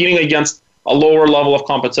they're competing against a lower level of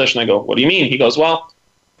competition. I go, what do you mean? He goes, well,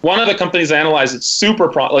 one of the companies I analyze, it's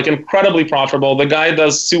incredibly profitable. The guy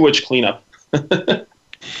does sewage cleanup.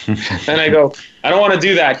 And I go, I don't want to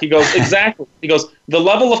do that. He goes, exactly. He goes, the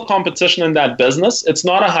level of competition in that business, it's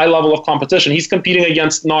not a high level of competition. He's competing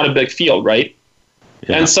against not a big field, right?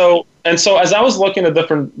 Yeah. And so as I was looking at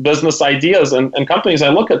different business ideas and companies, I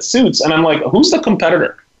look at suits and I'm like, who's the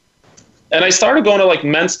competitor? And I started going to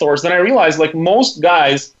men's stores. Then I realized most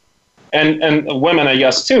guys and women, I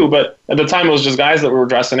guess too, but at the time it was just guys that were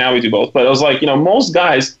dressing. Now we do both. But it was most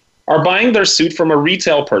guys are buying their suit from a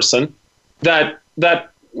retail person that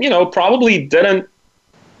probably didn't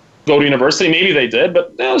go to university. Maybe they did,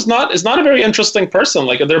 but it's not a very interesting person.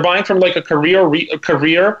 They're buying from a career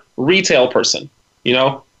retail person.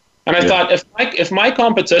 And I thought, if my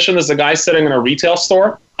competition is a guy sitting in a retail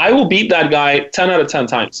store, I will beat that guy 10 out of 10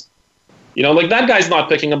 times. That guy's not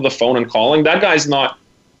picking up the phone and calling. That guy's not,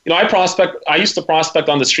 I used to prospect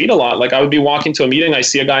on the street a lot. I would be walking to a meeting. I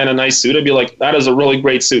see a guy in a nice suit. I'd be like, that is a really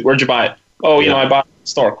great suit. Where'd you buy it? Oh, I bought it at the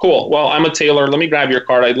store. Cool. Well, I'm a tailor. Let me grab your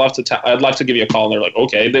card. I'd love to give you a call. And they're like,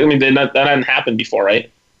 okay. That hadn't happened before,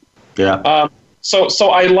 right? Yeah. So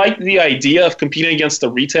I liked the idea of competing against the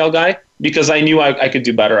retail guy because I knew I could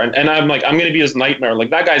do better. And I'm like, I'm going to be his nightmare.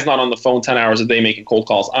 That guy's not on the phone 10 hours a day making cold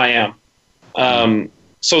calls. I am.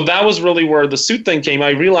 So that was really where the suit thing came. I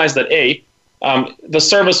realized that the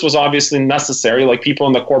service was obviously necessary. People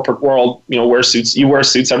in the corporate world, wear suits. You wear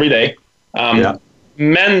suits every day.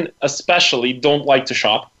 Men especially don't like to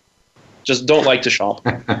shop. Just don't like to shop.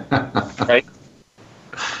 Right?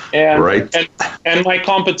 And my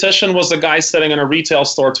competition was a guy sitting in a retail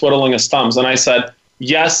store twiddling his thumbs. And I said,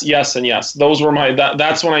 yes, yes, and yes. Those were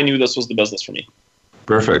that's when I knew this was the business for me.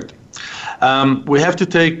 Perfect. We have to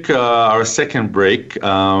take our second break.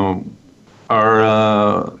 Our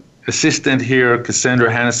assistant here,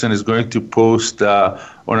 Cassandra Hannison, is going to post on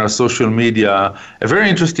our social media a very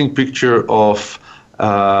interesting picture of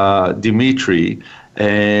Dimitri.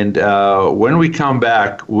 And when we come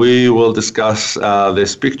back, we will discuss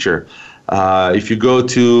this picture. If you go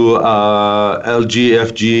to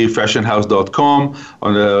LGFGFashionhouse.com,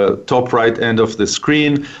 on the top right end of the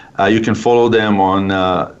screen, you can follow them on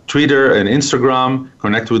Twitter and Instagram,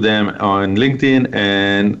 connect with them on LinkedIn,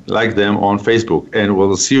 and like them on Facebook. And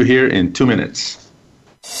we'll see you here in 2 minutes.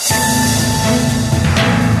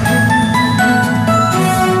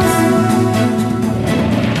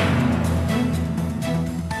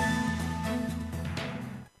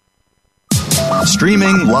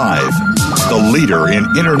 Streaming live, the leader in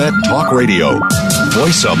Internet talk radio,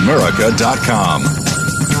 voiceamerica.com.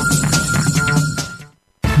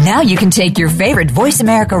 Now you can take your favorite Voice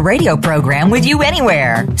America radio program with you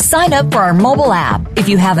anywhere. Sign up for our mobile app if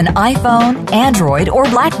you have an iPhone, Android, or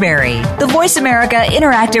BlackBerry. The Voice America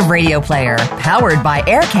Interactive Radio Player, powered by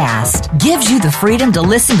Aircast, gives you the freedom to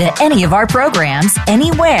listen to any of our programs,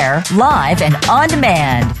 anywhere, live and on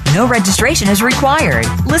demand. No registration is required.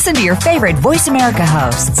 Listen to your favorite Voice America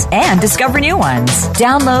hosts and discover new ones.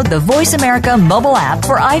 Download the Voice America mobile app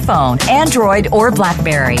for iPhone, Android, or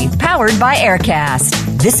BlackBerry, powered by Aircast.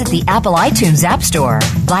 Visit the Apple iTunes App Store,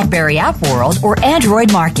 BlackBerry App World, or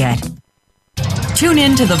Android Market. Tune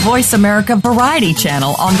in to the Voice America Variety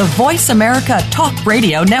channel on the Voice America Talk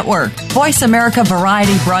Radio Network. Voice America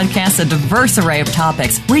Variety broadcasts a diverse array of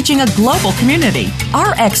topics, reaching a global community.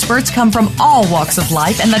 Our experts come from all walks of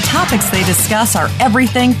life, and the topics they discuss are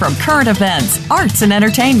everything from current events, arts and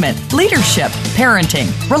entertainment, leadership,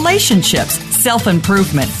 parenting, relationships,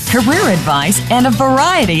 self-improvement, career advice, and a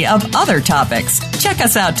variety of other topics. Check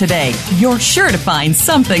us out today. You're sure to find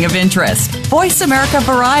something of interest. Voice America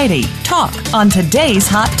Variety. Talk on today's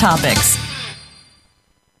hot topics.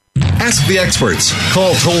 Ask the experts.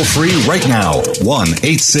 Call toll-free right now,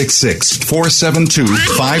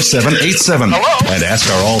 1-866-472-5787. And ask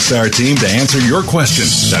our All-Star team to answer your question.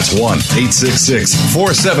 That's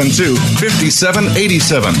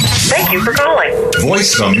 1-866-472-5787. Thank you for calling.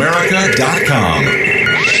 VoiceAmerica.com.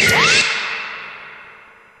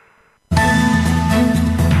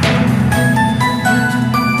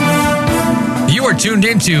 You are tuned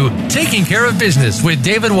into Taking Care of Business with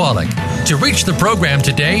David Wallach. To reach the program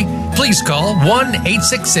today, please call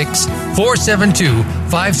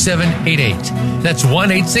 1-866-472-5788. That's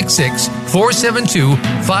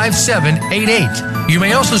 1-866-472-5788. You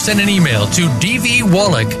may also send an email to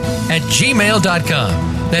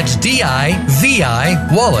dvwallach@gmail.com. That's D-I-V-I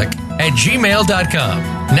Wallach@gmail.com.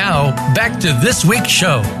 Now, back to this week's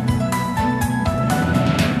show.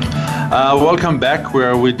 Welcome back.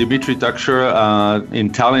 We're with Dimitry Toukhcher in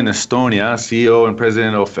Tallinn, Estonia, CEO and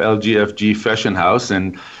president of LGFG Fashion House.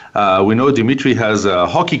 And we know Dimitry has a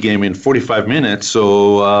hockey game in 45 minutes,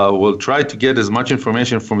 so we'll try to get as much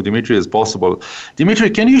information from Dimitry as possible. Dimitry,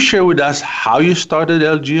 can you share with us how you started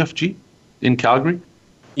LGFG in Calgary?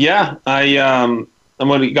 Yeah, I'm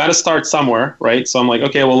got to start somewhere, right? So I'm like,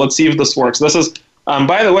 okay, well, let's see if this works. This is,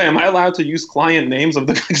 by the way, am I allowed to use client names of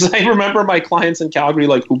the? Because I remember my clients in Calgary,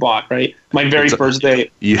 like who bought, right? My very first day.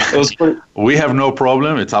 Yeah, it was pretty, we have no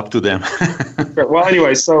problem. It's up to them. Well,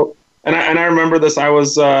 anyway, so and I remember this. I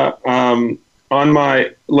was on my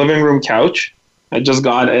living room couch. I just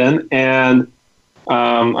got in, and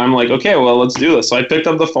I'm like, okay, well, let's do this. So I picked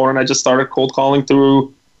up the phone and I just started cold calling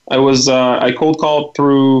through. I cold called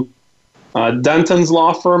through Denton's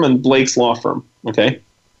law firm and Blake's law firm. Okay.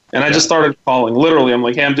 And I just started calling. Literally, I'm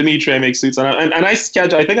like, hey, I'm Dimitri. I make suits. And I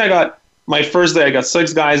scheduled, I think I got, my first day, I got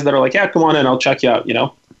 6 guys that are like, yeah, come on in. I'll check you out, you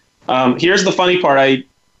know. Here's the funny part. I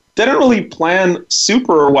didn't really plan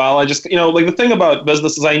super well. I just, like the thing about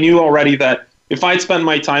business is I knew already that if I'd spent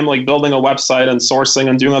my time like building a website and sourcing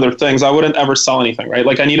and doing other things, I wouldn't ever sell anything, right?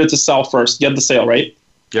 Like I needed to sell first, get the sale, right?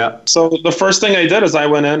 Yeah. So the first thing I did is I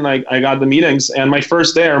went in and I got the meetings. And my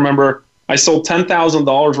first day, I remember I sold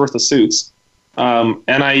 $10,000 worth of suits.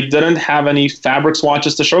 And I didn't have any fabric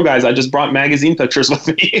swatches to show guys. I just brought magazine pictures with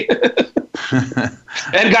me.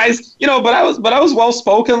 And guys, but I was well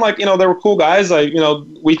spoken. Like, they were cool guys. They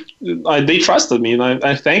trusted me, and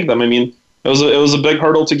I thanked them. I mean, it was a big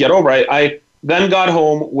hurdle to get over. I then got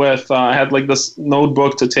home with I had like this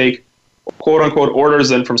notebook to take quote unquote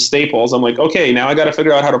orders in from Staples. I'm like, okay, now I got to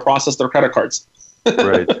figure out how to process their credit cards.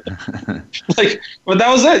 Right. But that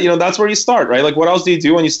was it. That's where you start, right? Like, what else do you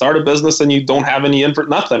do when you start a business and you don't have any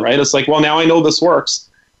nothing, right? It's like, well, now I know this works.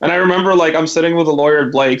 And I remember, like, I'm sitting with a lawyer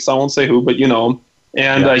at Blake's. I won't say who, but you know him.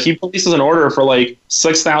 And he places an order for like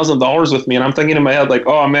 $6,000 with me, and I'm thinking in my head, like,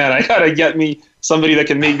 oh man, I gotta get me somebody that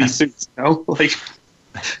can make these suits, like.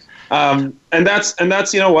 And that's and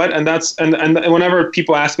whenever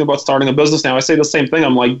people ask me about starting a business now, I say the same thing.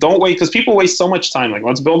 I'm like, don't wait, because people waste so much time. Like,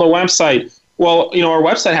 let's build a website. Well, our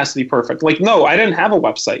website has to be perfect. Like, no, I didn't have a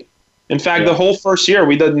website. In fact, the whole first year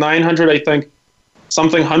we did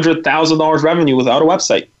 $100,000 revenue without a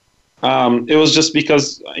website. It was just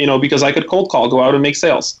because I could cold call, go out and make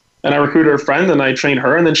sales. And I recruited a friend and I trained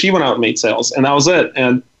her, and then she went out and made sales, and that was it.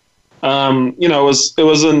 And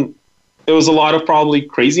it was a lot of probably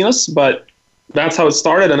craziness, but that's how it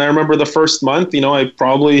started. And I remember the first month, I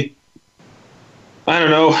probably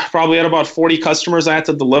had about 40 customers I had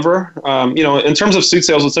to deliver. In terms of suit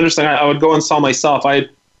sales, what's interesting, I would go and sell myself. I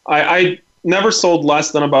never sold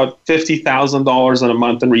less than about $50,000 in a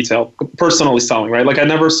month in retail, personally selling, right? Like, I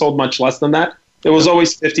never sold much less than that. It was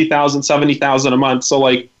always $50,000, $70,000 a month. So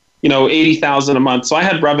like, $80,000 a month. So I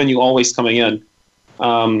had revenue always coming in.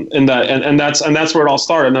 And that's where it all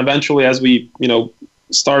started. And eventually, as we,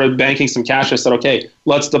 started banking some cash, I said, okay,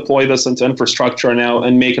 let's deploy this into infrastructure now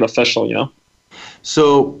and make it official,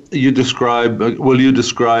 So will you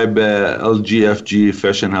describe LGFG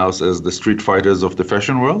Fashion House as the street fighters of the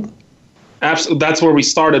fashion world? Absolutely. That's where we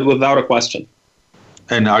started without a question.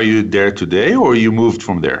 And are you there today, or you moved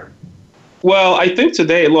from there? Well, I think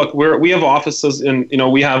today, look, we have offices in,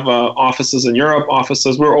 offices in Europe,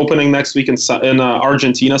 offices. We're opening next week in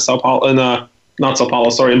Argentina, Sao Paulo, in not Sao Paulo,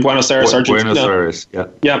 sorry, in Buenos Aires, Argentina. Buenos Aires, yeah.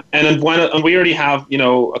 Yeah, and in and we already have,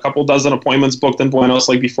 a couple dozen appointments booked in Buenos.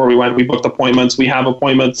 Like before we went, we booked appointments. We have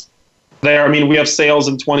appointments there. I mean, we have sales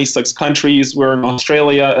in 26 countries. We're in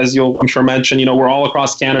Australia, as you'll, I'm sure, mention. We're all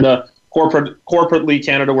across Canada. Corporately,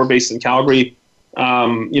 Canada, we're based in Calgary.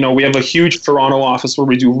 We have a huge Toronto office where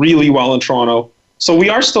we do really well in Toronto. So we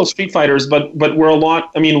are still street fighters, but we're a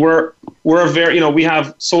lot. I mean, we're a very, we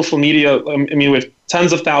have social media. I mean, we have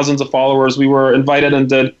tens of thousands of followers. We were invited and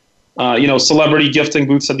did, celebrity gifting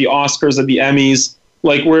booths at the Oscars, at the Emmys.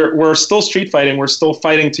 Like we're still street fighting. We're still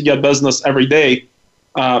fighting to get business every day.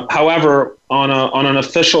 However, on an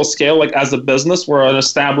official scale, like as a business, we're an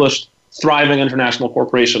established, thriving international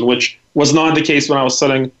corporation, which was not the case when I was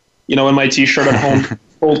sitting, in my T-shirt at home,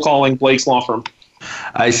 cold calling Blake's law firm.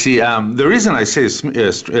 I see. The reason I say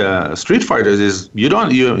street fighters is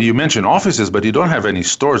you mentioned offices, but you don't have any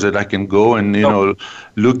stores that I can go and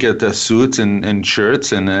look at the suits and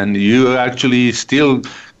shirts, and you actually still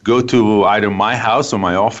go to either my house or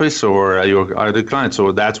my office or your other clients.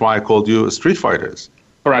 So that's why I called you street fighters.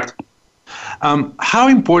 Correct. How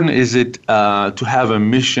important is it to have a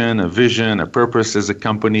mission, a vision, a purpose as a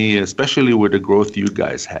company, especially with the growth you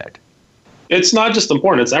guys had? It's not just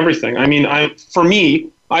important, it's everything. I mean, for me,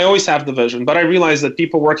 I always have the vision, but I realize that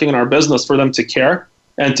people working in our business, for them to care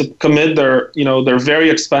and to commit their very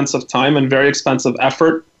expensive time and very expensive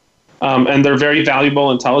effort and their very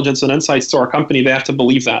valuable intelligence and insights to our company, they have to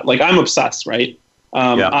believe that. Like, I'm obsessed, right?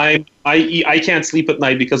 I can't sleep at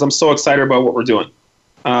night because I'm so excited about what we're doing.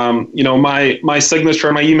 My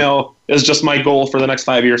signature, my email is just my goal for the next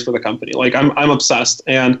 5 years for the company. Like, I'm obsessed.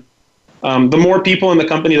 And the more people in the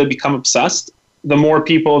company that become obsessed, the more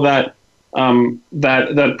people that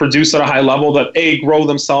produce at a high level, that grow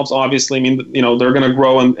themselves. Obviously, I mean, they're going to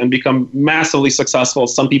grow and become massively successful.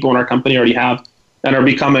 Some people in our company already have and are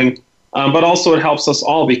becoming. But also, it helps us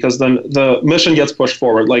all because then the mission gets pushed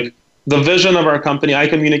forward. Like the vision of our company, I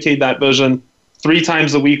communicate that vision 3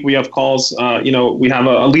 times a week. We have calls. We have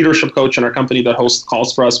a leadership coach in our company that hosts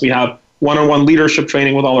calls for us. We have one-on-one leadership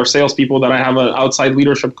training with all our salespeople that I have an outside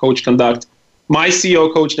leadership coach conduct. My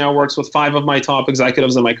CEO coach now works with 5 of my top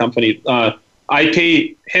executives in my company. I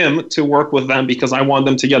pay him to work with them because I want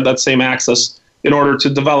them to get that same access in order to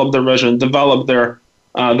develop their vision, develop their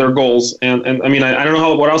goals. And I mean, I don't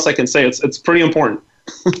know what else I can say. It's pretty important.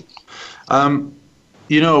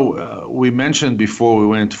 We mentioned before we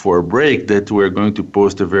went for a break that we're going to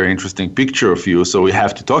post a very interesting picture of you, so we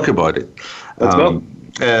have to talk about it. Let's go.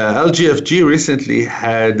 LGFG recently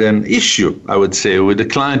had an issue, I would say, with a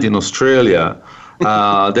client in Australia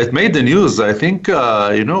that made the news, I think,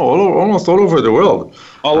 almost all over the world.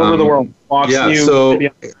 All over the world. Fox News, so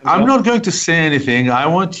I'm not going to say anything. I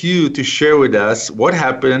want you to share with us what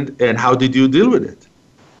happened and how did you deal with it?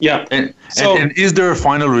 Yeah. And is there a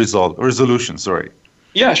final resolution? Sorry.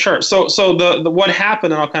 Yeah, sure. So the what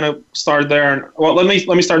happened, and I'll kind of start there. And well, let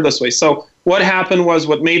me start this way. So what happened was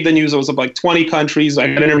what made the news. It was like 20 countries. I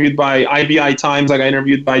got interviewed by IBI Times. I got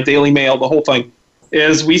interviewed by Daily Mail. The whole thing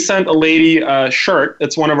is we sent a lady a shirt.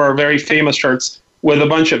 It's one of our very famous shirts with a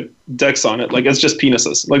bunch of dicks on it. Like it's just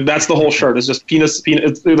penises. Like that's the whole shirt. It's just penis.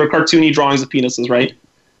 They're cartoony drawings of penises, right?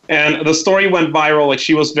 And the story went viral. Like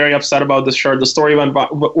she was very upset about this shirt. The story went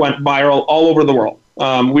viral all over the world.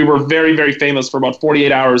 We were very, very famous for about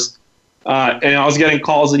 48 hours. And I was getting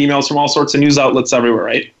calls and emails from all sorts of news outlets everywhere,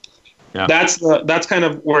 right? Yeah. That's kind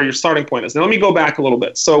of where your starting point is. Now let me go back a little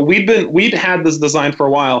bit. So we'd had this design for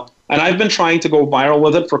a while, and I've been trying to go viral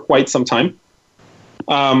with it for quite some time.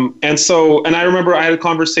 And I remember I had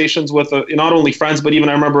conversations with not only friends, but even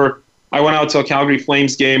I remember I went out to a Calgary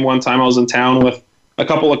Flames game one time. I was in town with a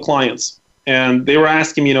couple of clients, and they were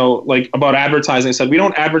asking me, like about advertising. I said, we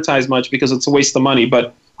don't advertise much because it's a waste of money,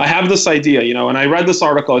 but I have this idea, and I read this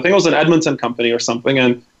article. I think it was an Edmonton company or something.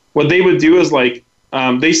 And what they would do is like,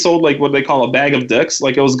 they sold like what they call a bag of dicks.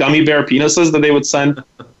 Like it was gummy bear penises that they would send.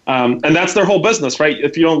 And that's their whole business, right?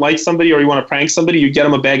 If you don't like somebody or you want to prank somebody, you get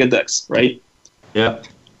them a bag of dicks, right? Yeah.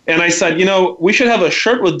 And I said, we should have a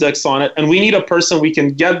shirt with dicks on it, and we need a person we can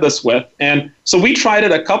get this with. And so we tried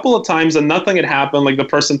it a couple of times, and nothing had happened. Like the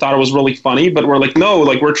person thought it was really funny, but we're like, no,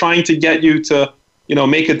 like we're trying to get you to,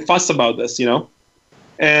 make it fuss about this,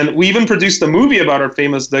 And we even produced a movie about our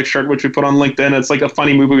famous dick shirt, which we put on LinkedIn. It's like a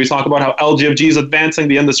funny movie. We talk about how LGFG is advancing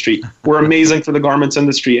the industry. We're amazing for the garments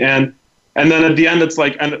industry. And then at the end, it's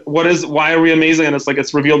like, and why are we amazing? And it's like,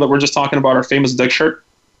 it's revealed that we're just talking about our famous dick shirt.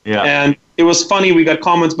 Yeah. And it was funny. We got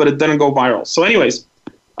comments, but it didn't go viral. So anyways,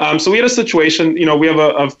 so we had a situation, we have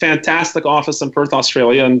a fantastic office in Perth,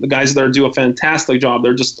 Australia, and the guys there do a fantastic job.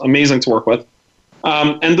 They're just amazing to work with.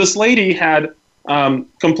 And this lady had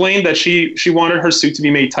complained that she wanted her suit to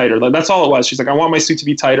be made tighter. That's all it was. She's like, I want my suit to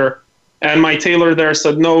be tighter. And my tailor there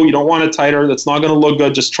said, no, you don't want it tighter. That's not going to look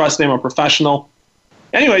good. Just trust me, I'm a professional.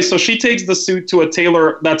 Anyway, so she takes the suit to a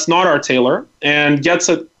tailor that's not our tailor and gets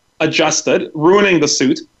it adjusted, ruining the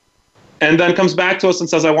suit, and then comes back to us and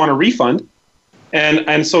says, I want a refund.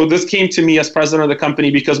 And so this came to me as president of the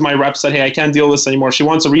company because my rep said, hey, I can't deal with this anymore. She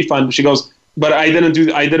wants a refund. She goes, but I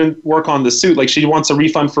didn't work on the suit. Like, she wants a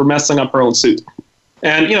refund for messing up her own suit.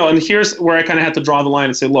 And, and here's where I kind of had to draw the line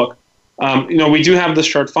and say, look, we do have this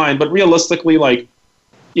shirt, fine. But realistically, like,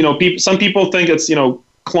 some people think it's,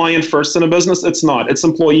 client first in a business. It's not. It's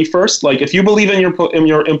employee first. Like, if you believe in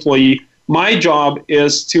your employee, my job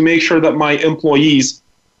is to make sure that my employees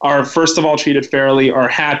are, first of all, treated fairly, are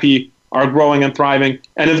happy, are growing and thriving.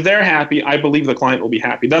 And if they're happy, I believe the client will be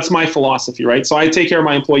happy. That's my philosophy, right? So I take care of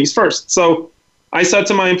my employees first. So I said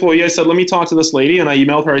to my employee, I said, let me talk to this lady. And I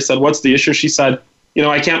emailed her. I said, what's the issue? She said,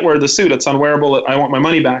 I can't wear the suit. It's unwearable. I want my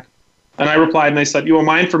money back. And I replied and I said,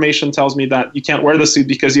 my information tells me that you can't wear the suit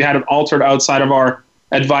because you had it altered outside of our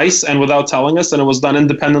advice and without telling us, and it was done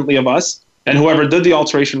independently of us. And whoever did the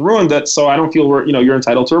alteration ruined it. So I don't feel you're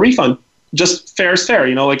entitled to a refund. Just fair is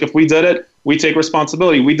fair. Like, if we did it, we take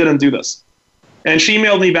responsibility. We didn't do this. And she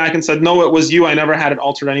emailed me back and said, no, it was you. I never had it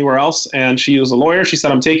altered anywhere else. And she was a lawyer. She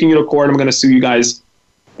said, I'm taking you to court. I'm going to sue you guys.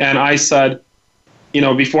 And I said,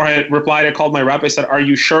 before I replied, I called my rep. I said, are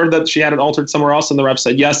you sure that she had it altered somewhere else? And the rep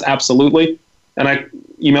said, yes, absolutely. And I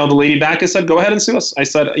emailed the lady back. I said, go ahead and sue us. I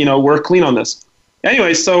said, we're clean on this.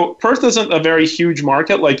 Anyway, so Perth isn't a very huge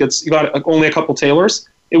market. Like, you got only a couple tailors.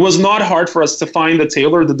 It was not hard for us to find the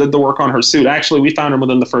tailor that did the work on her suit. Actually, we found him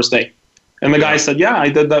within the first day. And the guy said, yeah, I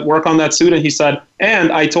did that work on that suit. And he said,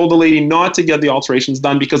 and I told the lady not to get the alterations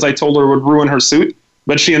done because I told her it would ruin her suit.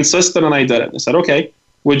 But she insisted and I did it. I said, okay,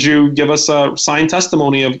 would you give us a signed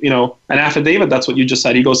testimony of, an affidavit? That's what you just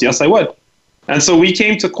said. He goes, yes, I would. And so we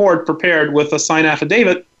came to court prepared with a signed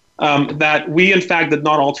affidavit that we, in fact, did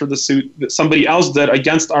not alter the suit, that somebody else did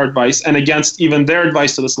against our advice and against even their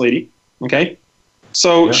advice to this lady. Okay.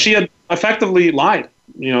 So she had effectively lied.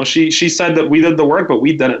 She said that we did the work, but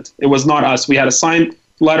we didn't. It was not us. We had a signed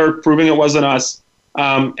letter proving it wasn't us.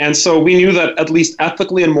 And so we knew that at least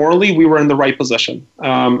ethically and morally, we were in the right position.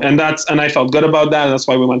 And I felt good about that. And that's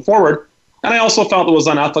why we went forward. And I also felt it was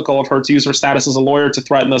unethical of her to use her status as a lawyer to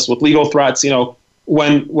threaten us with legal threats,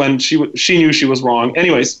 when she knew she was wrong.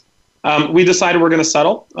 Anyways, we decided we're going to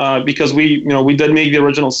settle because we did make the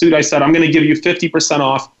original suit. I said, I'm going to give you 50%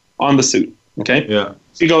 off on the suit. Okay. Yeah.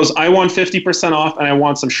 He goes, I want 50% off and I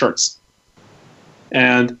want some shirts.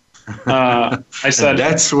 And I said, and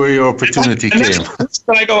that's where your opportunity came.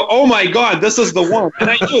 And I go, oh my God, this is the one. And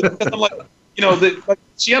I knew it because I'm like,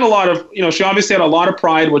 she had a lot of, she obviously had a lot of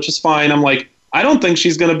pride, which is fine. I'm like, I don't think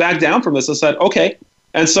she's going to back down from this. I said, okay.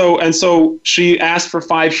 And so she asked for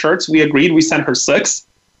 5 shirts. We agreed. We sent her 6.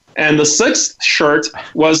 And the 6th shirt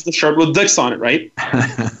was the shirt with dicks on it, right?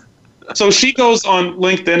 So she goes on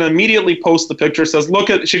LinkedIn and immediately posts the picture, says,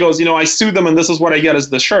 she goes, I sued them and this is what I get as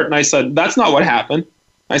the shirt. And I said, that's not what happened.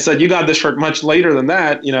 I said, you got this shirt much later than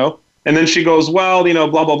that, And then she goes, well,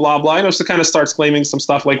 blah, blah, blah, blah. She kind of starts claiming some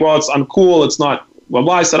stuff like, well, it's uncool. It's not, blah,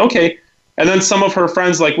 blah. I said, okay. And then some of her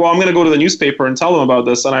friends like, well, I'm going to go to the newspaper and tell them about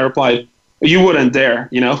this. And I replied, you wouldn't dare,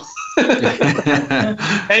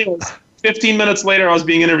 Anyways, 15 minutes later, I was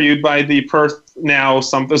being interviewed by the Perth Now,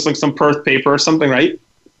 there's like some Perth paper or something, right?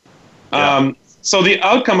 Yeah. So the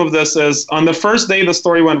outcome of this is, on the first day the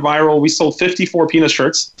story went viral, we sold 54 penis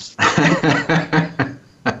shirts,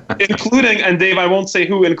 including, and Dave, I won't say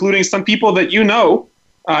who, including some people that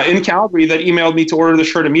in Calgary that emailed me to order the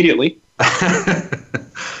shirt immediately.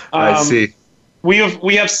 I see. We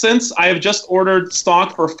have since, I have just ordered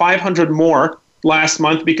stock for 500 more last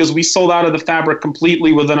month because we sold out of the fabric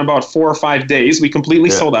completely within about 4 or 5 days. We completely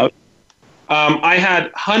sold out. I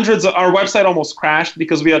had our website almost crashed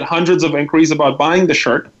because we had hundreds of inquiries about buying the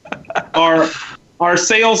shirt. Our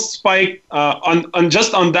sales spiked on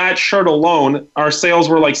that shirt alone. Our sales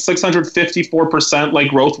were like 654% like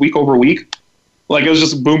growth week over week. Like, it was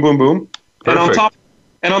just boom, boom, boom. Perfect.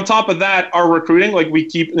 And on top of that, our recruiting, like we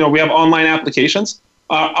have online applications.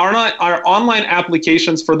 Our online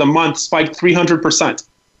applications for the month spiked 300%.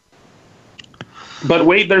 But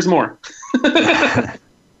wait, there's more.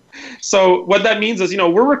 So what that means is,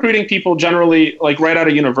 we're recruiting people generally like right out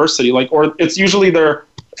of university, or it's usually their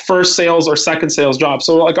first sales or second sales job.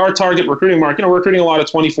 So like our target recruiting market, we're recruiting a lot of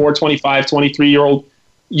 24, 25, 23-year-old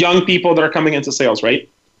young people that are coming into sales, right?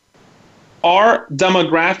 Our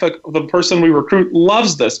demographic, the person we recruit,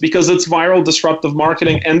 loves this because it's viral, disruptive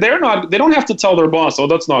marketing, and they don't have to tell their boss, oh,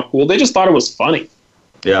 that's not cool. They just thought it was funny.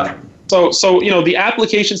 Yeah. So the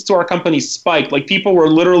applications to our company spiked. Like, people were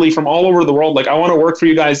literally from all over the world. Like, I want to work for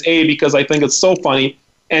you guys, A, because I think it's so funny,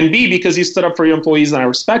 and B, because you stood up for your employees, and I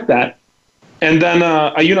respect that. And then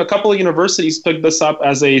a couple of universities picked this up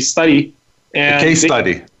as a study. And a case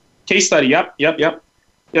study. Case study, yep.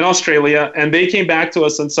 In Australia. And they came back to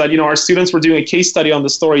us and said, our students were doing a case study on the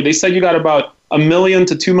story. They said you got about $1 million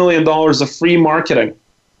to $2 million of free marketing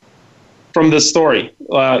from this story.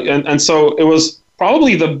 And so it was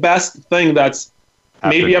probably the best thing that's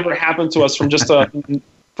maybe ever happened to us from just a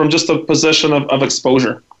position of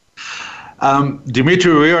exposure.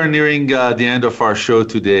 Dimitry, we are nearing the end of our show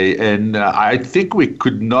today, and I think we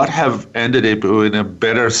could not have ended it with a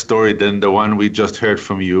better story than the one we just heard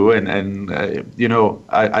from you. And I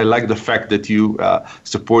like the fact that you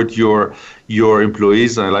support your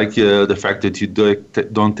employees. I like the fact that you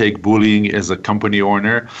don't take bullying as a company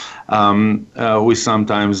owner. We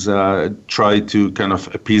sometimes try to kind of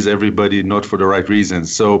appease everybody, not for the right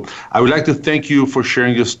reasons. So I would like to thank you for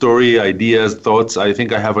sharing your story, ideas, thoughts. I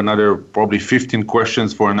think I have another probably 15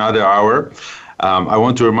 questions for another hour. I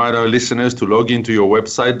want to remind our listeners to log into your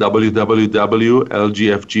website,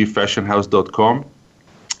 www.lgfgfashionhouse.com,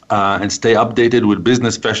 and stay updated with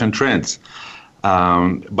business fashion trends.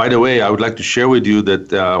 By the way, I would like to share with you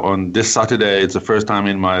that on this Saturday, it's the first time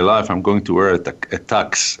in my life I'm going to wear a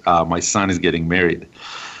tux. My son is getting married.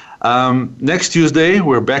 Next Tuesday,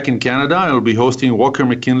 we're back in Canada. I'll be hosting Walker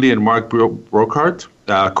McKinley and Mark Brockhart,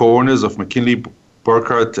 co-owners of McKinley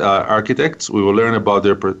Burkhardt Architects. We will learn about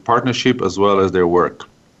their partnership as well as their work.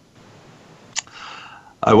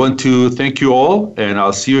 I want to thank you all, and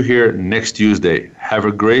I'll see you here next Tuesday. Have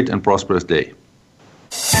a great and prosperous day.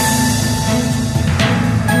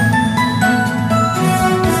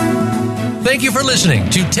 Thank you for listening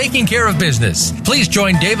to Taking Care of Business. Please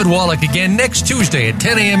join David Wallach again next Tuesday at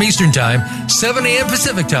 10 a.m. Eastern Time, 7 a.m.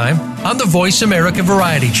 Pacific Time on the Voice America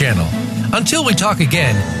Variety Channel. Until we talk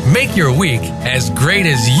again, make your week as great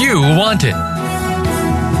as you want it.